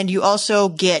 And you also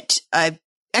get a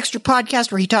extra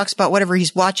podcast where he talks about whatever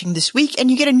he's watching this week,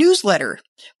 and you get a newsletter,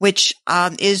 which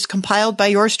is compiled by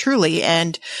yours truly.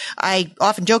 And I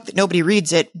often joke that nobody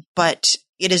reads it, but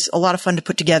it is a lot of fun to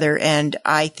put together, and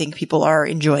I think people are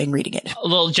enjoying reading it.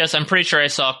 Well, Jess, I'm pretty sure I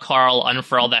saw Carl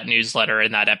unfurl that newsletter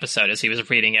in that episode as he was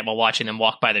reading it while watching them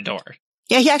walk by the door.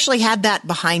 Yeah, he actually had that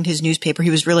behind his newspaper. He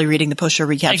was really reading the post-show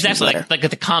recaps. Exactly, like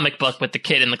the comic book with the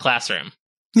kid in the classroom.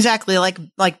 Exactly, like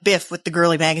Biff with the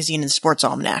girly magazine and the sports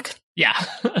almanac. Yeah.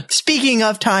 Speaking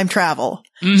of time travel,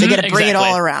 they got to bring it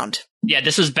all around. Yeah,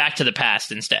 this was Back to the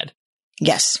Past instead.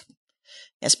 Yes.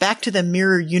 Yes, back to the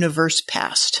mirror universe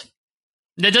past.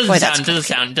 That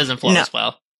doesn't flow as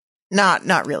well.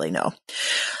 Not really, no.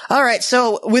 All right,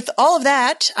 so with all of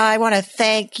that, I want to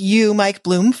thank you, Mike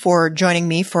Bloom, for joining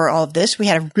me for all of this. We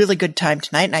had a really good time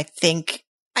tonight, and I think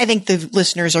the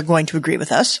listeners are going to agree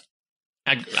with us.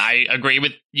 I agree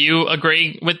with you,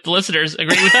 agree with the listeners,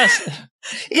 agree with us.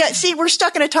 Yeah, see, we're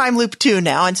stuck in a time loop too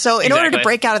now. And so in order to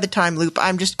break out of the time loop,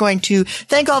 I'm just going to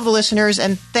thank all the listeners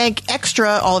and thank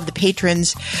all of the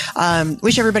patrons.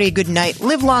 Wish everybody a good night.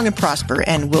 Live long and prosper,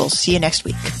 and we'll see you next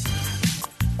week.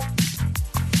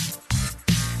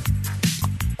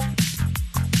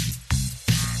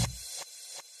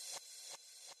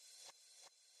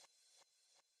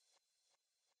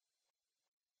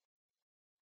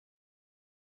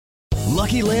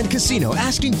 Lucky Land Casino,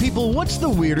 asking people, what's the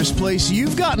weirdest place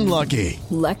you've gotten lucky?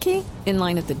 Lucky? In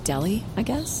line at the deli, I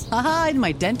guess? Aha, in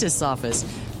my dentist's office.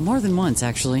 More than once,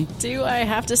 actually. Do I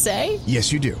have to say?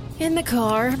 Yes, you do. In the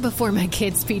car before my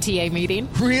kids' PTA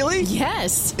meeting. Really?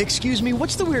 Yes. Excuse me,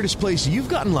 what's the weirdest place you've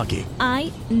gotten lucky?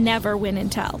 I never win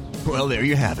and tell. Well, there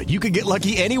you have it. You can get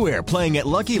lucky anywhere, playing at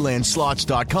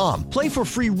LuckyLandSlots.com. Play for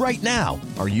free right now.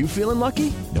 Are you feeling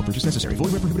lucky? No purchase necessary.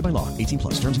 Void where prohibited by law. 18+.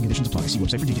 Terms and conditions apply. See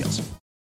website for details.